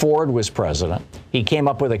 Jerry Ford was president. He came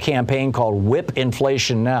up with a campaign called Whip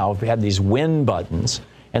Inflation Now. It had these win buttons,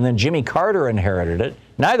 and then Jimmy Carter inherited it.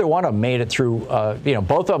 Neither one of them made it through,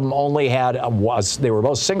 both of them only had, they were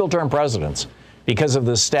both single-term presidents because of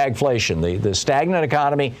the stagflation, the stagnant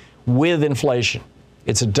economy with inflation.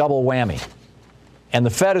 It's a double whammy. And the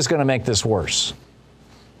Fed is going to make this worse.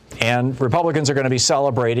 And Republicans are going to be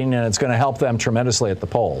celebrating, and it's going to help them tremendously at the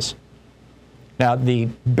polls. Now, the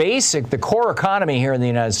core economy here in the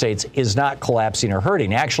United States is not collapsing or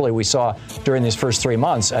hurting. Actually, we saw during these first 3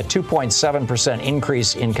 months a 2.7%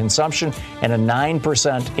 increase in consumption and a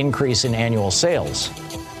 9% increase in annual sales.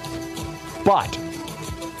 But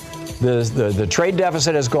the trade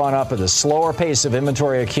deficit has gone up at a slower pace of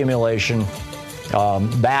inventory accumulation.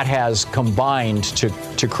 That has combined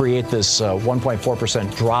to create this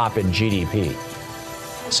 1.4% drop in GDP.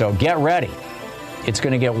 So get ready. It's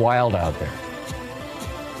going to get wild out there.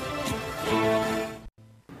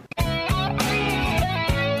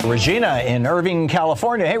 Regina in Irving,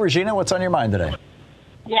 California. Hey, Regina, what's on your mind today?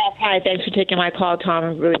 Yes, hi. Thanks for taking my call, Tom. I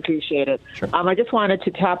really appreciate it. Sure. I just wanted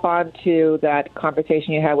to tap on to that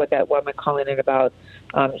conversation you had with that woman calling in about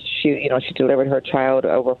she delivered her child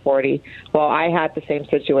over 40. Well, I had the same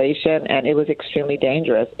situation, and it was extremely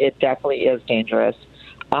dangerous. It definitely is dangerous.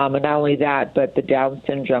 And not only that, but the Down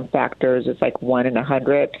syndrome factors is like 1 in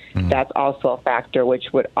 100. Mm-hmm. That's also a factor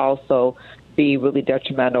which would also be really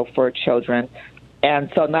detrimental for children.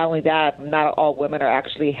 And so not only that, not all women are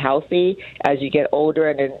actually healthy as you get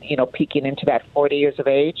older and then, peaking into that 40 years of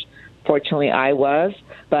age. Fortunately, I was.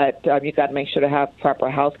 But you got to make sure to have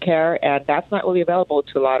proper health care. And that's not really available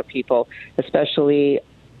to a lot of people, especially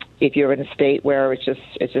if you're in a state where it's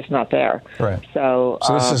just not there. Right. So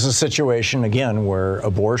this is a situation, again, where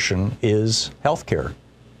abortion is health care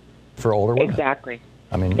for older women. Exactly.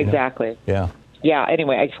 Exactly. Yeah. Yeah,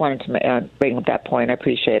 anyway, I just wanted to bring up that point. I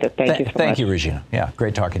appreciate it. Thank you so much. Thank you, Regina. Yeah,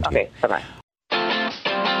 great talking to you. Okay, bye-bye.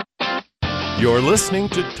 You're listening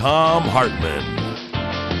to Thom Hartmann.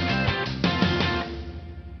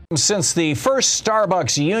 Since the first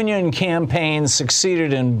Starbucks union campaign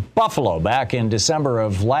succeeded in Buffalo back in December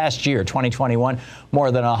of last year, 2021, more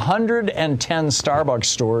than 110 Starbucks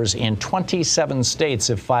stores in 27 states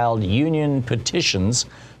have filed union petitions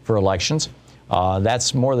for elections.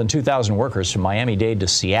 That's more than 2,000 workers from Miami-Dade to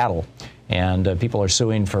Seattle. And people are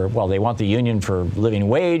suing for, well, they want the union for living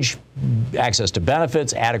wage, access to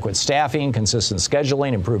benefits, adequate staffing, consistent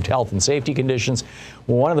scheduling, improved health and safety conditions.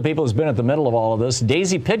 Well, one of the people who's been at the middle of all of this,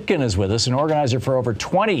 Daisy Pitkin, is with us, an organizer for over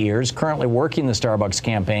 20 years, currently working the Starbucks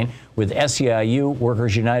campaign with SEIU,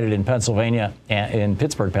 Workers United in Pennsylvania, in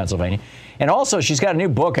Pittsburgh, Pennsylvania. And also, she's got a new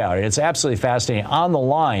book out. It's absolutely fascinating. On the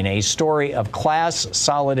Line, a story of class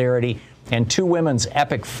solidarity and two women's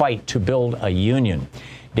epic fight to build a union.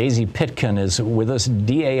 Daisy Pitkin is with us.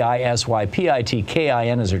 DAISYPITKIN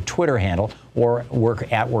is her Twitter handle, or work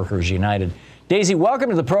at Workers United. Daisy, welcome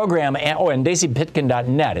to the program. And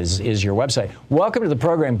DaisyPitkin.net is your website. Welcome to the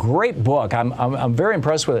program. Great book. I'm very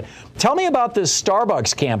impressed with it. Tell me about this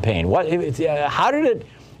Starbucks campaign. How did it?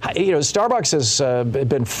 Starbucks has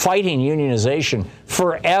been fighting unionization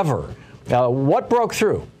forever. What broke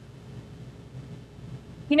through?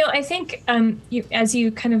 I think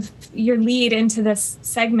your lead into this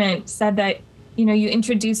segment said that, you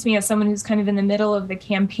introduced me as someone who's kind of in the middle of the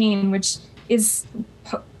campaign, which is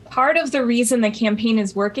part of the reason the campaign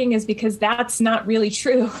is working is because that's not really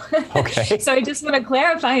true. Okay. So I just want to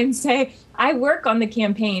clarify and say I work on the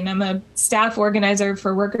campaign. I'm a staff organizer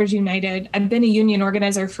for Workers United. I've been a union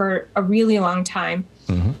organizer for a really long time.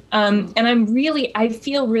 Mm-hmm. And I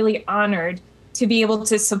feel really honored to be able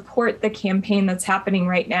to support the campaign that's happening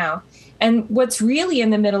right now. And what's really in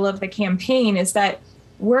the middle of the campaign is that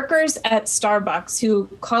workers at Starbucks who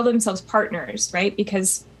call themselves partners, right?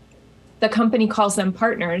 Because the company calls them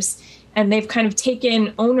partners, and they've kind of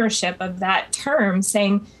taken ownership of that term,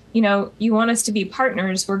 saying, you want us to be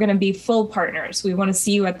partners, we're going to be full partners. We want to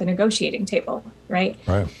see you at the negotiating table, right?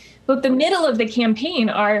 Right. But the middle of the campaign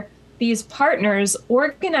are these partners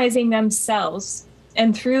organizing themselves,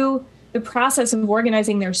 and through the process of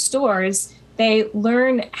organizing their stores, they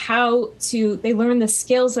learn the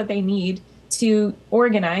skills that they need to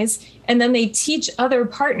organize. And then they teach other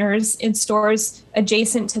partners in stores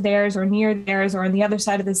adjacent to theirs or near theirs or on the other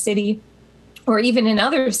side of the city, or even in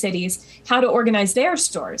other cities, how to organize their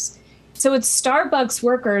stores. So it's Starbucks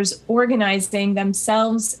workers organizing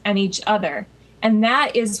themselves and each other. And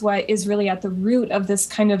that is what is really at the root of this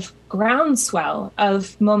kind of groundswell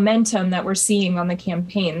of momentum that we're seeing on the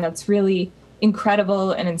campaign. That's really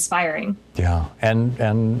incredible and inspiring. Yeah.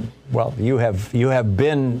 And well, you have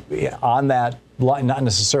been on that line, not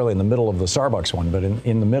necessarily in the middle of the Starbucks one, but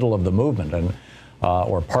in the middle of the movement and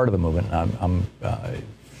or part of the movement. I'm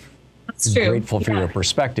grateful for your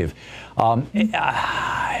perspective.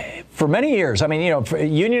 For many years,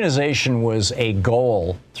 unionization was a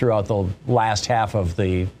goal throughout the last half of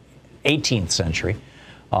the 18th century,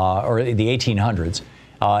 or the 1800s.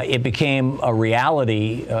 It became a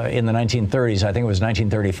reality in the 1930s. I think it was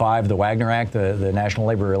 1935, the Wagner Act, the National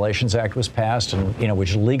Labor Relations Act was passed, and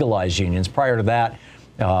which legalized unions. Prior to that,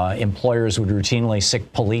 employers would routinely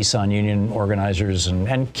sic police on union organizers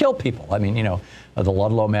and kill people. The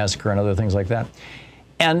Ludlow Massacre and other things like that.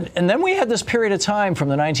 And then we had this period of time from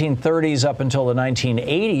the 1930s up until the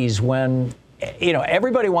 1980s when,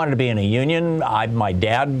 everybody wanted to be in a union. My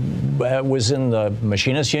dad was in the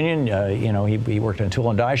machinist union. He worked in a tool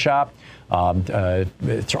and die shop.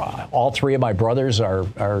 All three of my brothers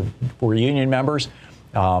were union members.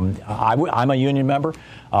 I'm a union member.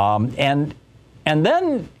 And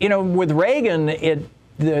then, with Reagan,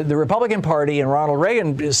 the Republican Party and Ronald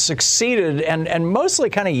Reagan succeeded, and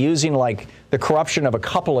mostly kind of using like the corruption of a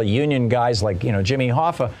couple of union guys like, Jimmy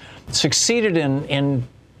Hoffa, succeeded in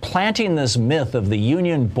planting this myth of the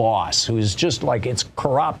union boss who's just like, it's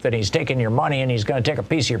corrupt, that he's taking your money and he's going to take a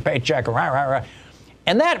piece of your paycheck.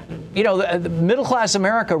 And that, the middle class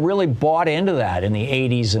America really bought into that in the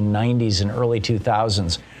 80s and 90s and early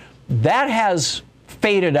 2000s. That has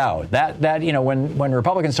faded out. That when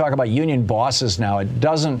Republicans talk about union bosses now, it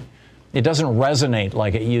doesn't resonate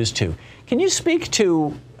like it used to. Can you speak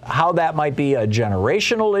to how that might be a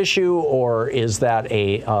generational issue, or is that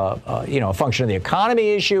a function of the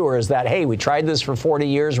economy issue, or is that, hey, we tried this for 40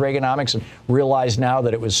 years, Reaganomics, and realized now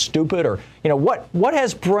that it was stupid, or what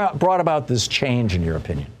has brought about this change in your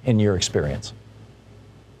opinion, in your experience?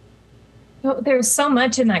 Well, there's so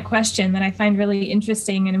much in that question that I find really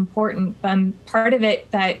interesting and important. Part of it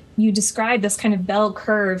that you described, this kind of bell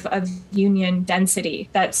curve of union density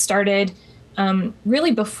that started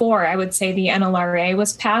really before, I would say, the NLRA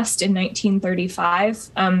was passed in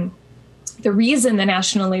 1935. The reason the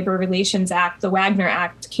National Labor Relations Act, the Wagner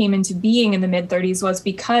Act, came into being in the mid-30s was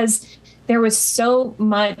because there was so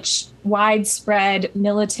much widespread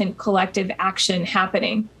militant collective action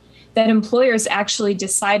happening that employers actually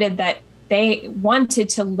decided that they wanted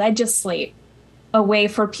to legislate a way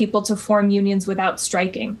for people to form unions without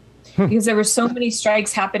striking. because there were so many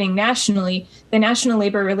strikes happening nationally. The National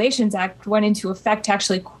Labor Relations Act went into effect to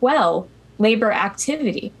actually quell labor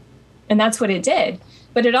activity. And that's what it did.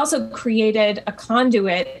 But it also created a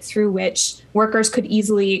conduit through which workers could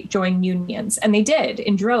easily join unions. And they did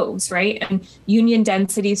in droves, right? And union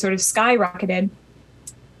density sort of skyrocketed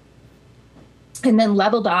and then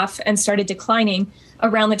leveled off and started declining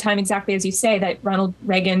around the time, exactly as you say, that Ronald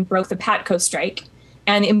Reagan broke the PATCO strike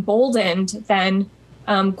and emboldened then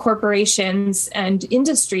corporations and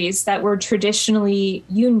industries that were traditionally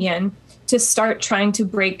union to start trying to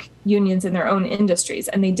break unions in their own industries.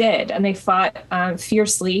 And they did, and they fought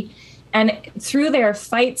fiercely. And through their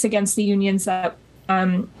fights against the unions that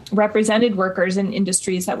represented workers in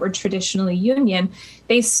industries that were traditionally union,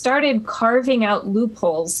 they started carving out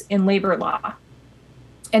loopholes in labor law.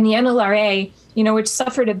 And the NLRA, which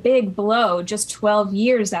suffered a big blow just 12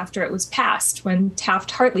 years after it was passed, when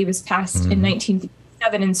Taft-Hartley was passed in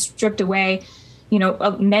 1957 and stripped away,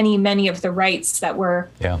 many of the rights that were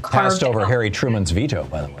passed over out. Harry Truman's veto,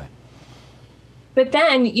 by the way. But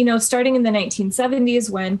then, starting in the 1970s,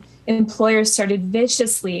 when employers started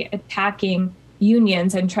viciously attacking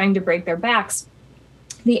unions and trying to break their backs,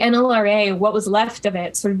 the NLRA, what was left of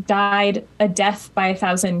it, sort of died a death by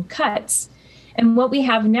 1,000 cuts. And what we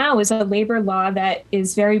have now is a labor law that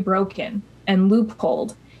is very broken and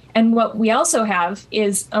loopholed. And what we also have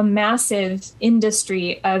is a massive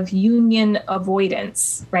industry of union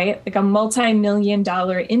avoidance, right? Like a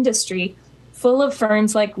multi-million-dollar industry full of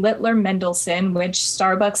firms like Littler Mendelson, which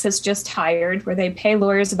Starbucks has just hired, where they pay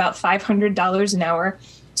lawyers about $500 an hour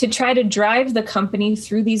to try to drive the company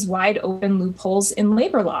through these wide open loopholes in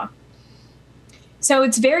labor law. So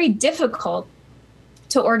it's very difficult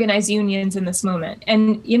to organize unions in this moment.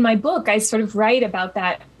 And in my book, I sort of write about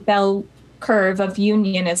that bell curve of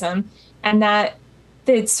unionism and that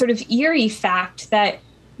the sort of eerie fact that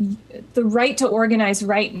the right to organize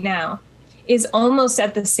right now is almost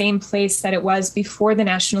at the same place that it was before the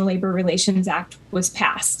National Labor Relations Act was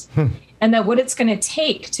passed. And that what it's going to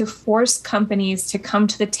take to force companies to come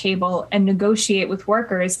to the table and negotiate with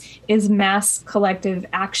workers is mass collective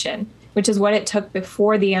action, which is what it took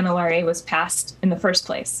before the NLRA was passed in the first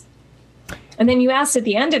place. And then you asked at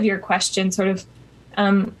the end of your question, sort of,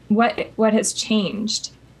 what has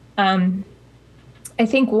changed? I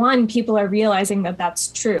think, one, people are realizing that that's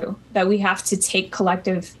true, that we have to take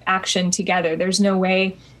collective action together. There's no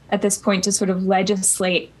way at this point to sort of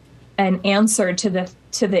legislate an answer to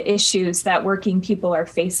the issues that working people are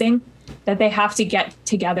facing, that they have to get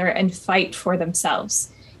together and fight for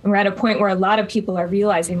themselves. And we're at a point where a lot of people are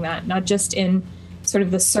realizing that, not just in sort of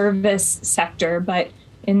the service sector, but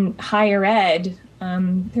in higher ed.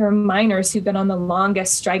 There are miners who've been on the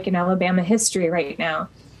longest strike in Alabama history right now.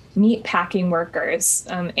 Meat packing workers,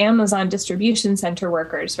 Amazon distribution center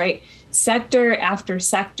workers, right? Sector after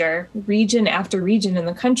sector, region after region in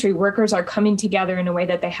the country, workers are coming together in a way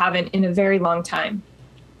that they haven't in a very long time.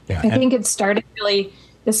 I think it started really,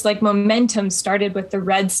 this like momentum started with the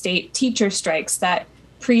red state teacher strikes that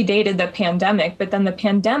predated the pandemic, but then the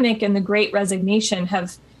pandemic and the Great Resignation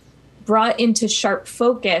have brought into sharp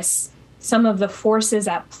focus some of the forces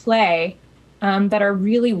at play that are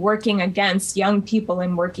really working against young people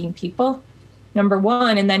and working people, number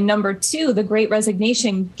one. And then number two, the Great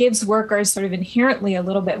Resignation gives workers sort of inherently a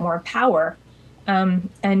little bit more power.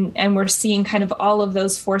 And we're seeing kind of all of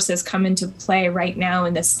those forces come into play right now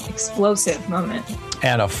in this explosive moment.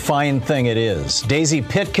 And a fine thing it is. Daisy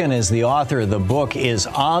Pitkin is the author. The book is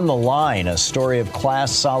On the Line, a story of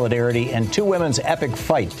class solidarity and two women's epic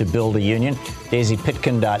fight to build a union.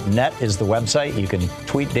 DaisyPitkin.net is the website. You can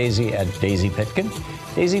tweet Daisy at Daisy Pitkin.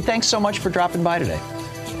 Daisy, thanks so much for dropping by today.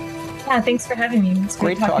 Yeah, thanks for having me. It's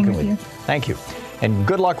great talking with you. Thank you. And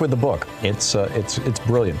good luck with the book. It's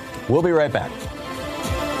brilliant. We'll be right back.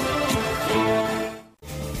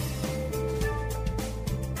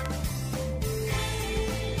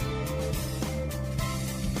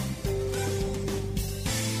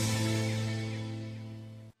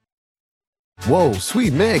 Whoa,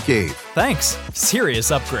 sweet man cave. Thanks. Serious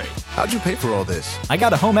upgrade. How'd you pay for all this? I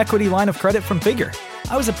got a home equity line of credit from Figure.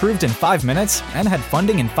 I was approved in 5 minutes and had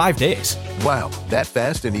funding in 5 days. Wow, that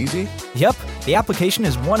fast and easy? Yep. The application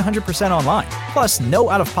is 100% online, plus no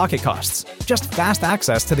out-of-pocket costs. Just fast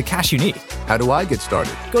access to the cash you need. How do I get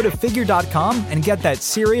started? Go to Figure.com and get that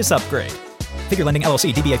serious upgrade. Figure Lending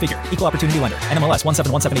LLC, DBA Figure, Equal Opportunity Lender, NMLS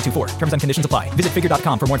 1717824. Terms and conditions apply. Visit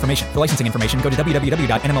Figure.com for more information. For licensing information, go to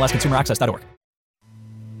www.nmlsconsumeraccess.org.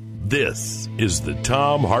 This is the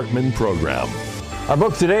Thom Hartmann Program. Our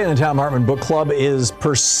book today in the Thom Hartmann Book Club is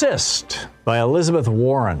Persist by Elizabeth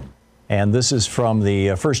Warren. And this is from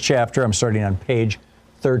the first chapter. I'm starting on page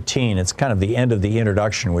 13. It's kind of the end of the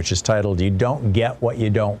introduction, which is titled, "You Don't Get What You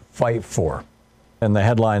Don't Fight For." And the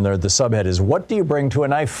headline there, the subhead is, "What do you bring to a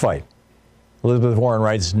knife fight?" Elizabeth Warren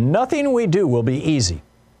writes, "Nothing we do will be easy.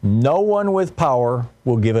 No one with power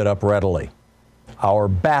will give it up readily. Our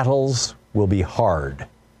battles will be hard.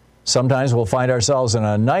 Sometimes we'll find ourselves in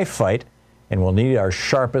a knife fight and we'll need our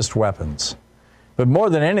sharpest weapons. But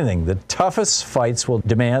more than anything, the toughest fights will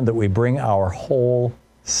demand that we bring our whole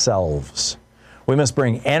selves. We must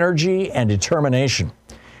bring energy and determination.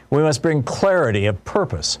 We must bring clarity of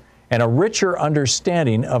purpose and a richer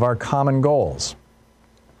understanding of our common goals.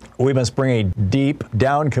 We must bring a deep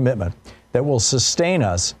down commitment that will sustain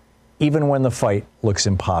us even when the fight looks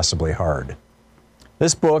impossibly hard."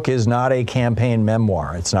 This book is not a campaign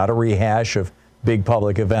memoir. It's not a rehash of big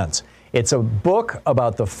public events. It's a book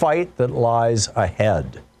about the fight that lies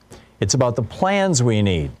ahead. It's about the plans we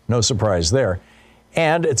need, no surprise there.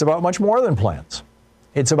 And it's about much more than plans.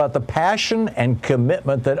 It's about the passion and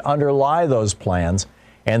commitment that underlie those plans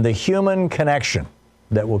and the human connection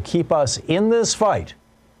that will keep us in this fight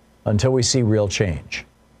until we see real change.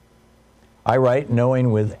 I write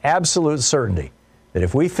knowing with absolute certainty that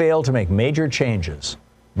if we fail to make major changes,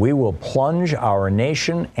 we will plunge our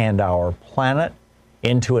nation and our planet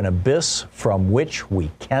into an abyss from which we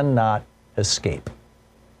cannot escape.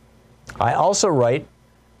 I also write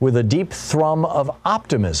with a deep thrum of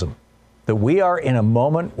optimism that we are in a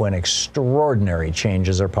moment when extraordinary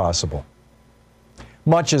changes are possible.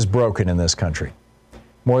 Much is broken in this country.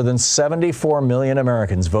 More than 74 million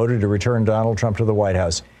Americans voted to return Donald Trump to the White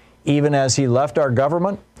House, even as he left our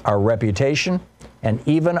government, our reputation, and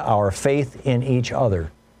even our faith in each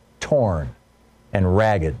other torn and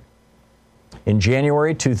ragged. In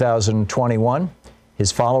January 2021,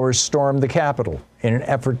 his followers stormed the Capitol in an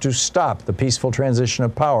effort to stop the peaceful transition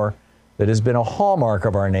of power that has been a hallmark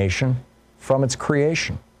of our nation from its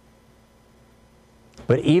creation.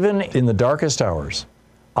 But even in the darkest hours,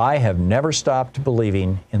 I have never stopped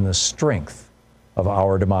believing in the strength of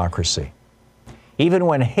our democracy. Even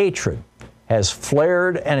when hatred has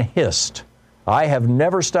flared and hissed, I have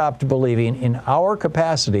never stopped believing in our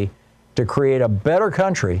capacity to create a better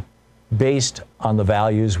country based on the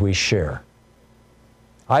values we share.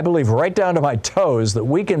 I believe right down to my toes that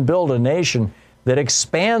we can build a nation that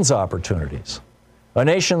expands opportunities, a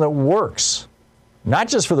nation that works, not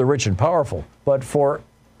just for the rich and powerful, but for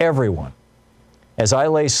everyone. As I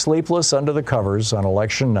lay sleepless under the covers on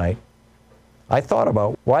election night, I thought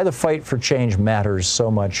about why the fight for change matters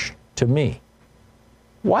so much to me.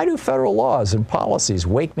 Why do federal laws and policies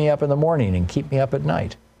wake me up in the morning and keep me up at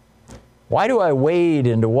night? Why do I wade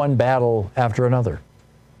into one battle after another?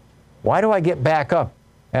 Why do I get back up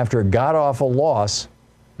after a god-awful loss,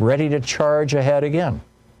 ready to charge ahead again?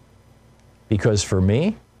 Because for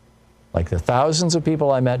me, like the thousands of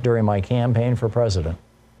people I met during my campaign for president,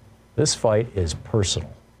 this fight is personal.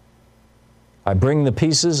 I bring the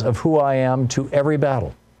pieces of who I am to every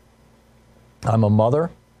battle. I'm a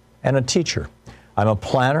mother and a teacher. I'm a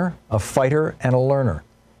planner, a fighter, and a learner.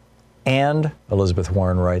 And, Elizabeth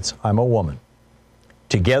Warren writes, I'm a woman.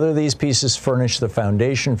 Together, these pieces furnish the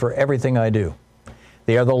foundation for everything I do.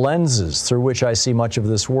 They are the lenses through which I see much of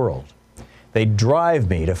this world. They drive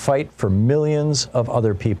me to fight for millions of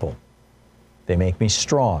other people. They make me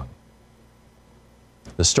strong.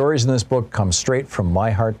 The stories in this book come straight from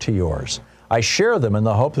my heart to yours. I share them in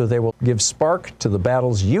the hope that they will give spark to the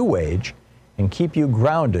battles you wage and keep you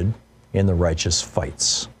grounded in the righteous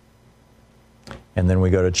fights. And then we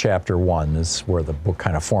go to chapter 1. This is where the book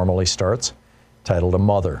kind of formally starts, titled A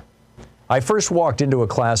Mother. I first walked into a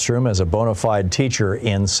classroom as a bona fide teacher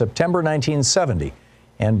in September 1970,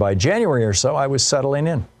 and by January or so, I was settling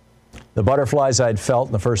in. The butterflies I'd felt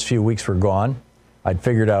in the first few weeks were gone. I'd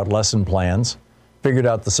figured out lesson plans, figured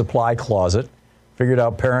out the supply closet, figured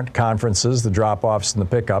out parent conferences, the drop-offs and the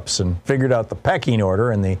pickups, and figured out the pecking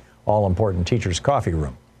order in the all-important teacher's coffee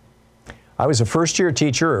room. I was a first-year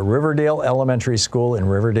teacher at Riverdale Elementary School in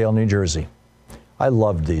Riverdale, New Jersey. I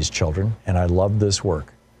loved these children, and I loved this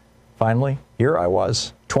work. Finally, here I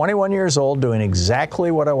was, 21 years old, doing exactly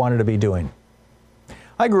what I wanted to be doing.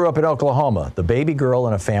 I grew up in Oklahoma, the baby girl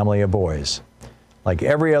in a family of boys. Like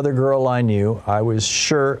every other girl I knew, I was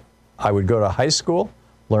sure I would go to high school,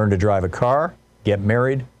 learn to drive a car, get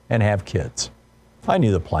married, and have kids. I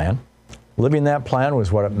knew the plan. Living that plan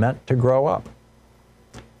was what it meant to grow up.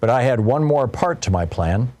 But I had one more part to my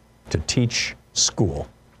plan, to teach school.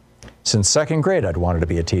 Since second grade, I'd wanted to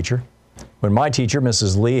be a teacher. When my teacher,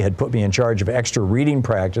 Mrs. Lee, had put me in charge of extra reading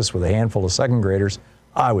practice with a handful of second graders,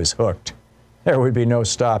 I was hooked. There would be no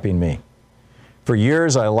stopping me. For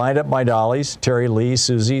years, I lined up my dollies, Terry Lee,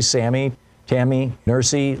 Susie, Sammy, Tammy,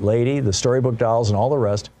 Nursey, Lady, the Storybook Dolls, and all the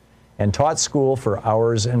rest, and taught school for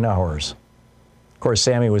hours and hours. Of course,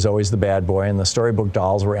 Sammy was always the bad boy, and the Storybook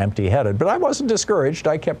Dolls were empty-headed, but I wasn't discouraged.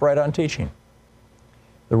 I kept right on teaching.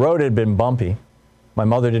 The road had been bumpy. My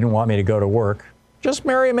mother didn't want me to go to work. Just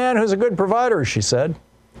marry a man who's a good provider, she said.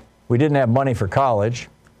 We didn't have money for college.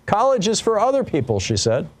 College is for other people, she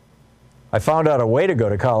said. I found out a way to go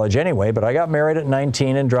to college anyway, but I got married at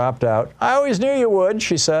 19 and dropped out. I always knew you would,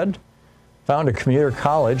 she said. Found a commuter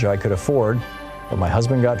college I could afford, but my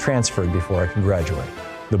husband got transferred before I could graduate.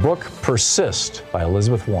 The book Persist by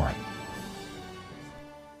Elizabeth Warren.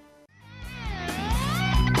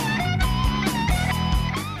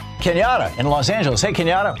 Kenyatta in Los Angeles. Hey,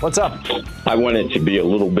 Kenyatta, what's up? I wanted to be a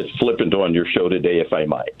little bit flippant on your show today, if I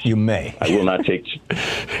might. You may. I will not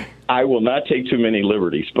take too many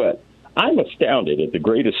liberties, but I'm astounded at the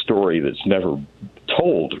greatest story that's never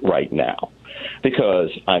told right now,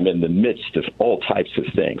 because I'm in the midst of all types of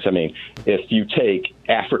things. I mean, if you take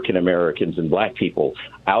African Americans and black people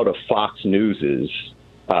out of Fox News's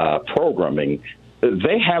programming,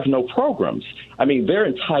 they have no programs. I mean, their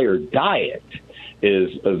entire diet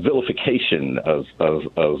is a vilification of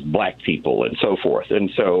black people and so forth.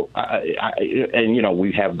 And so,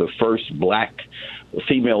 we have the first black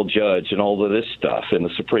female judge and all of this stuff in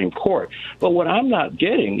the Supreme Court. But what I'm not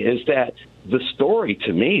getting is that the story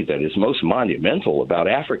to me that is most monumental about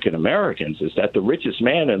African Americans is that the richest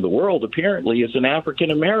man in the world apparently is an African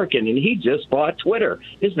American, and he just bought Twitter.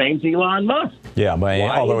 His name's Elon Musk. Yeah,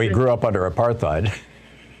 although he grew up under apartheid.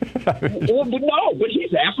 Well, no, but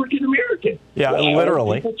he's African American. Yeah,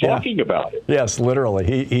 literally. People talking about it. Yes,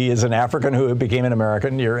 literally. He is an African who became an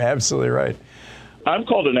American. You're absolutely right. I'm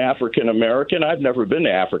called an African American. I've never been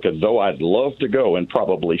to Africa, though I'd love to go and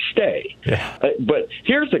probably stay. Yeah. But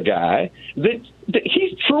here's a guy that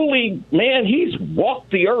he's truly, man, he's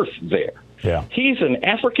walked the earth there. Yeah. He's an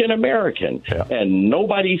African American, and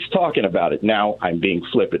nobody's talking about it. Now, I'm being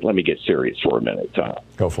flippant. Let me get serious for a minute, Tom.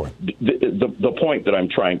 Go for it. The point that I'm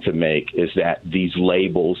trying to make is that these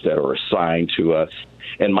labels that are assigned to us,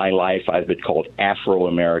 in my life, I've been called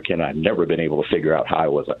Afro-American. I've never been able to figure out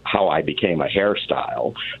how I became a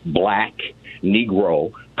hairstyle, black,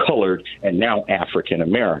 Negro, colored, and now African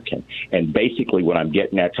American. And basically what I'm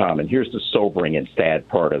getting at, Tom, and here's the sobering and sad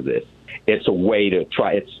part of this. It's a way to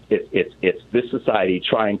try. It's this society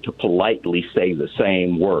trying to politely say the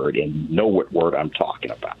same word and know what word I'm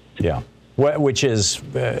talking about. Yeah, which is,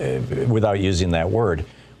 without using that word,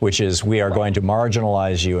 which is we are going to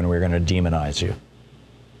marginalize you and we're going to demonize you.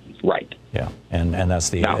 Right. Yeah, and that's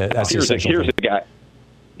the that's here's the the guy.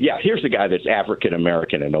 Yeah, here's the guy that's African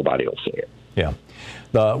American and nobody will say it. Yeah.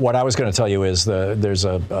 What I was going to tell you is there's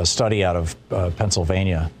a study out of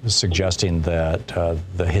Pennsylvania suggesting that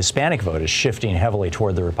the Hispanic vote is shifting heavily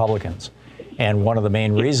toward the Republicans. And one of the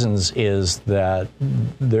main reasons is that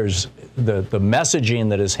there's the messaging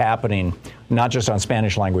that is happening, not just on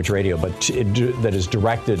Spanish language radio, but that is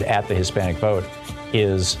directed at the Hispanic vote,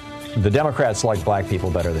 is the Democrats like black people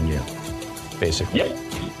better than you, basically. Yeah.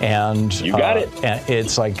 And you got it. And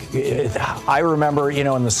it's like, I remember, in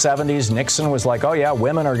the 70s, Nixon was like, oh, yeah,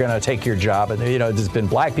 women are going to take your job. And, there's been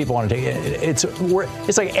black people want to take it.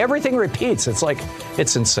 It's like everything repeats. It's like,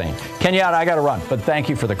 it's insane. Kenyatta, I got to run, but thank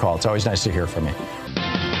you for the call. It's always nice to hear from you.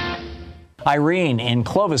 Irene in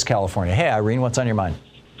Clovis, California. Hey, Irene, what's on your mind?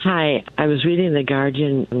 Hi. I was reading the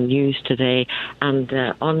Guardian news today, and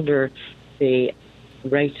under the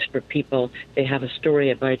rights for people, they have a story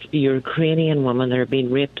about a Ukrainian woman that are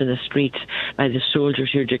being raped in the streets by the soldiers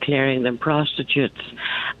who are declaring them prostitutes.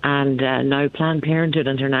 And now Planned Parenthood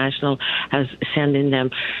International has sending them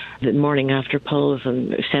the morning after pills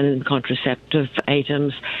and sending them contraceptive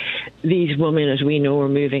items. These women, as we know, are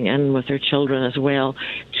moving in with their children as well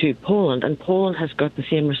to Poland, and Poland has got the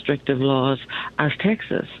same restrictive laws as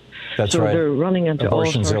Texas. That's so right. They're running into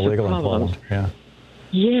Abortion's all sorts illegal of problems. in Poland. Yeah.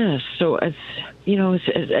 Yes, so it's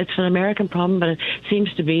it's an American problem, but it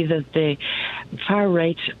seems to be that the far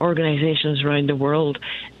right organizations around the world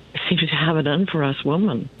seem to have it in for us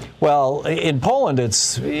women. Well, in Poland,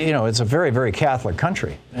 it's a very, very Catholic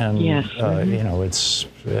country, and yes. It's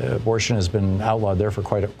abortion has been outlawed there for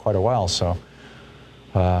quite a while. So,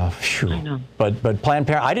 I know. But Planned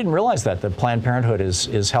Parenthood, I didn't realize that Planned Parenthood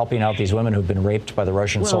is helping out these women who've been raped by the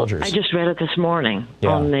Russian soldiers. I just read it this morning. Yeah.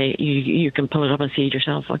 On the you can pull it up and see it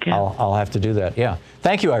yourself. Okay. I'll have to do that. Yeah.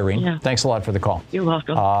 Thank you, Irene. Yeah. Thanks a lot for the call. You're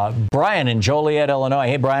welcome. Brian in Joliet, Illinois.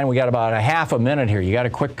 Hey, Brian, we got about a half a minute here. You got a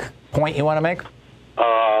quick point you want to make?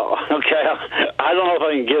 Okay, I don't know if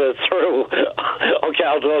I can get it through. Okay,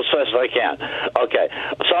 I'll do it as fast as I can. Okay,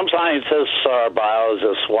 some scientists or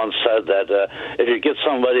biologists once said that if you get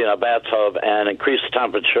somebody in a bathtub and increase the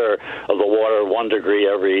temperature of the water 1 degree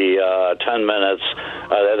every 10 minutes,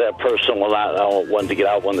 that person will not know when to get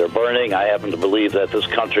out when they're burning. I happen to believe that this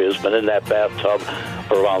country has been in that bathtub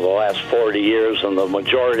for around the last 40 years, and the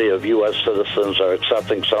majority of U.S. citizens are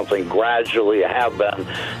accepting something gradually have been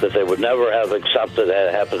that they would never have accepted had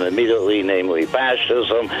it happened immediately, namely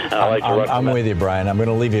fascism. And I'm with you, Brian. I'm going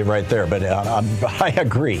to leave you right there, but I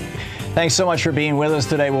agree. Thanks so much for being with us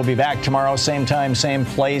today. We'll be back tomorrow, same time, same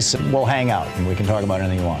place. We'll hang out, and we can talk about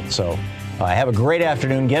anything you want. So have a great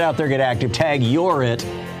afternoon. Get out there, get active. Tag You're It.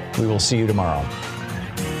 We will see you tomorrow.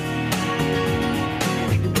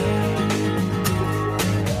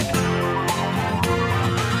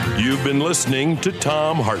 You've been listening to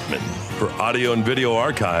Thom Hartmann. For audio and video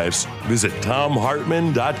archives, visit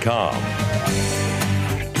thomhartmann.com.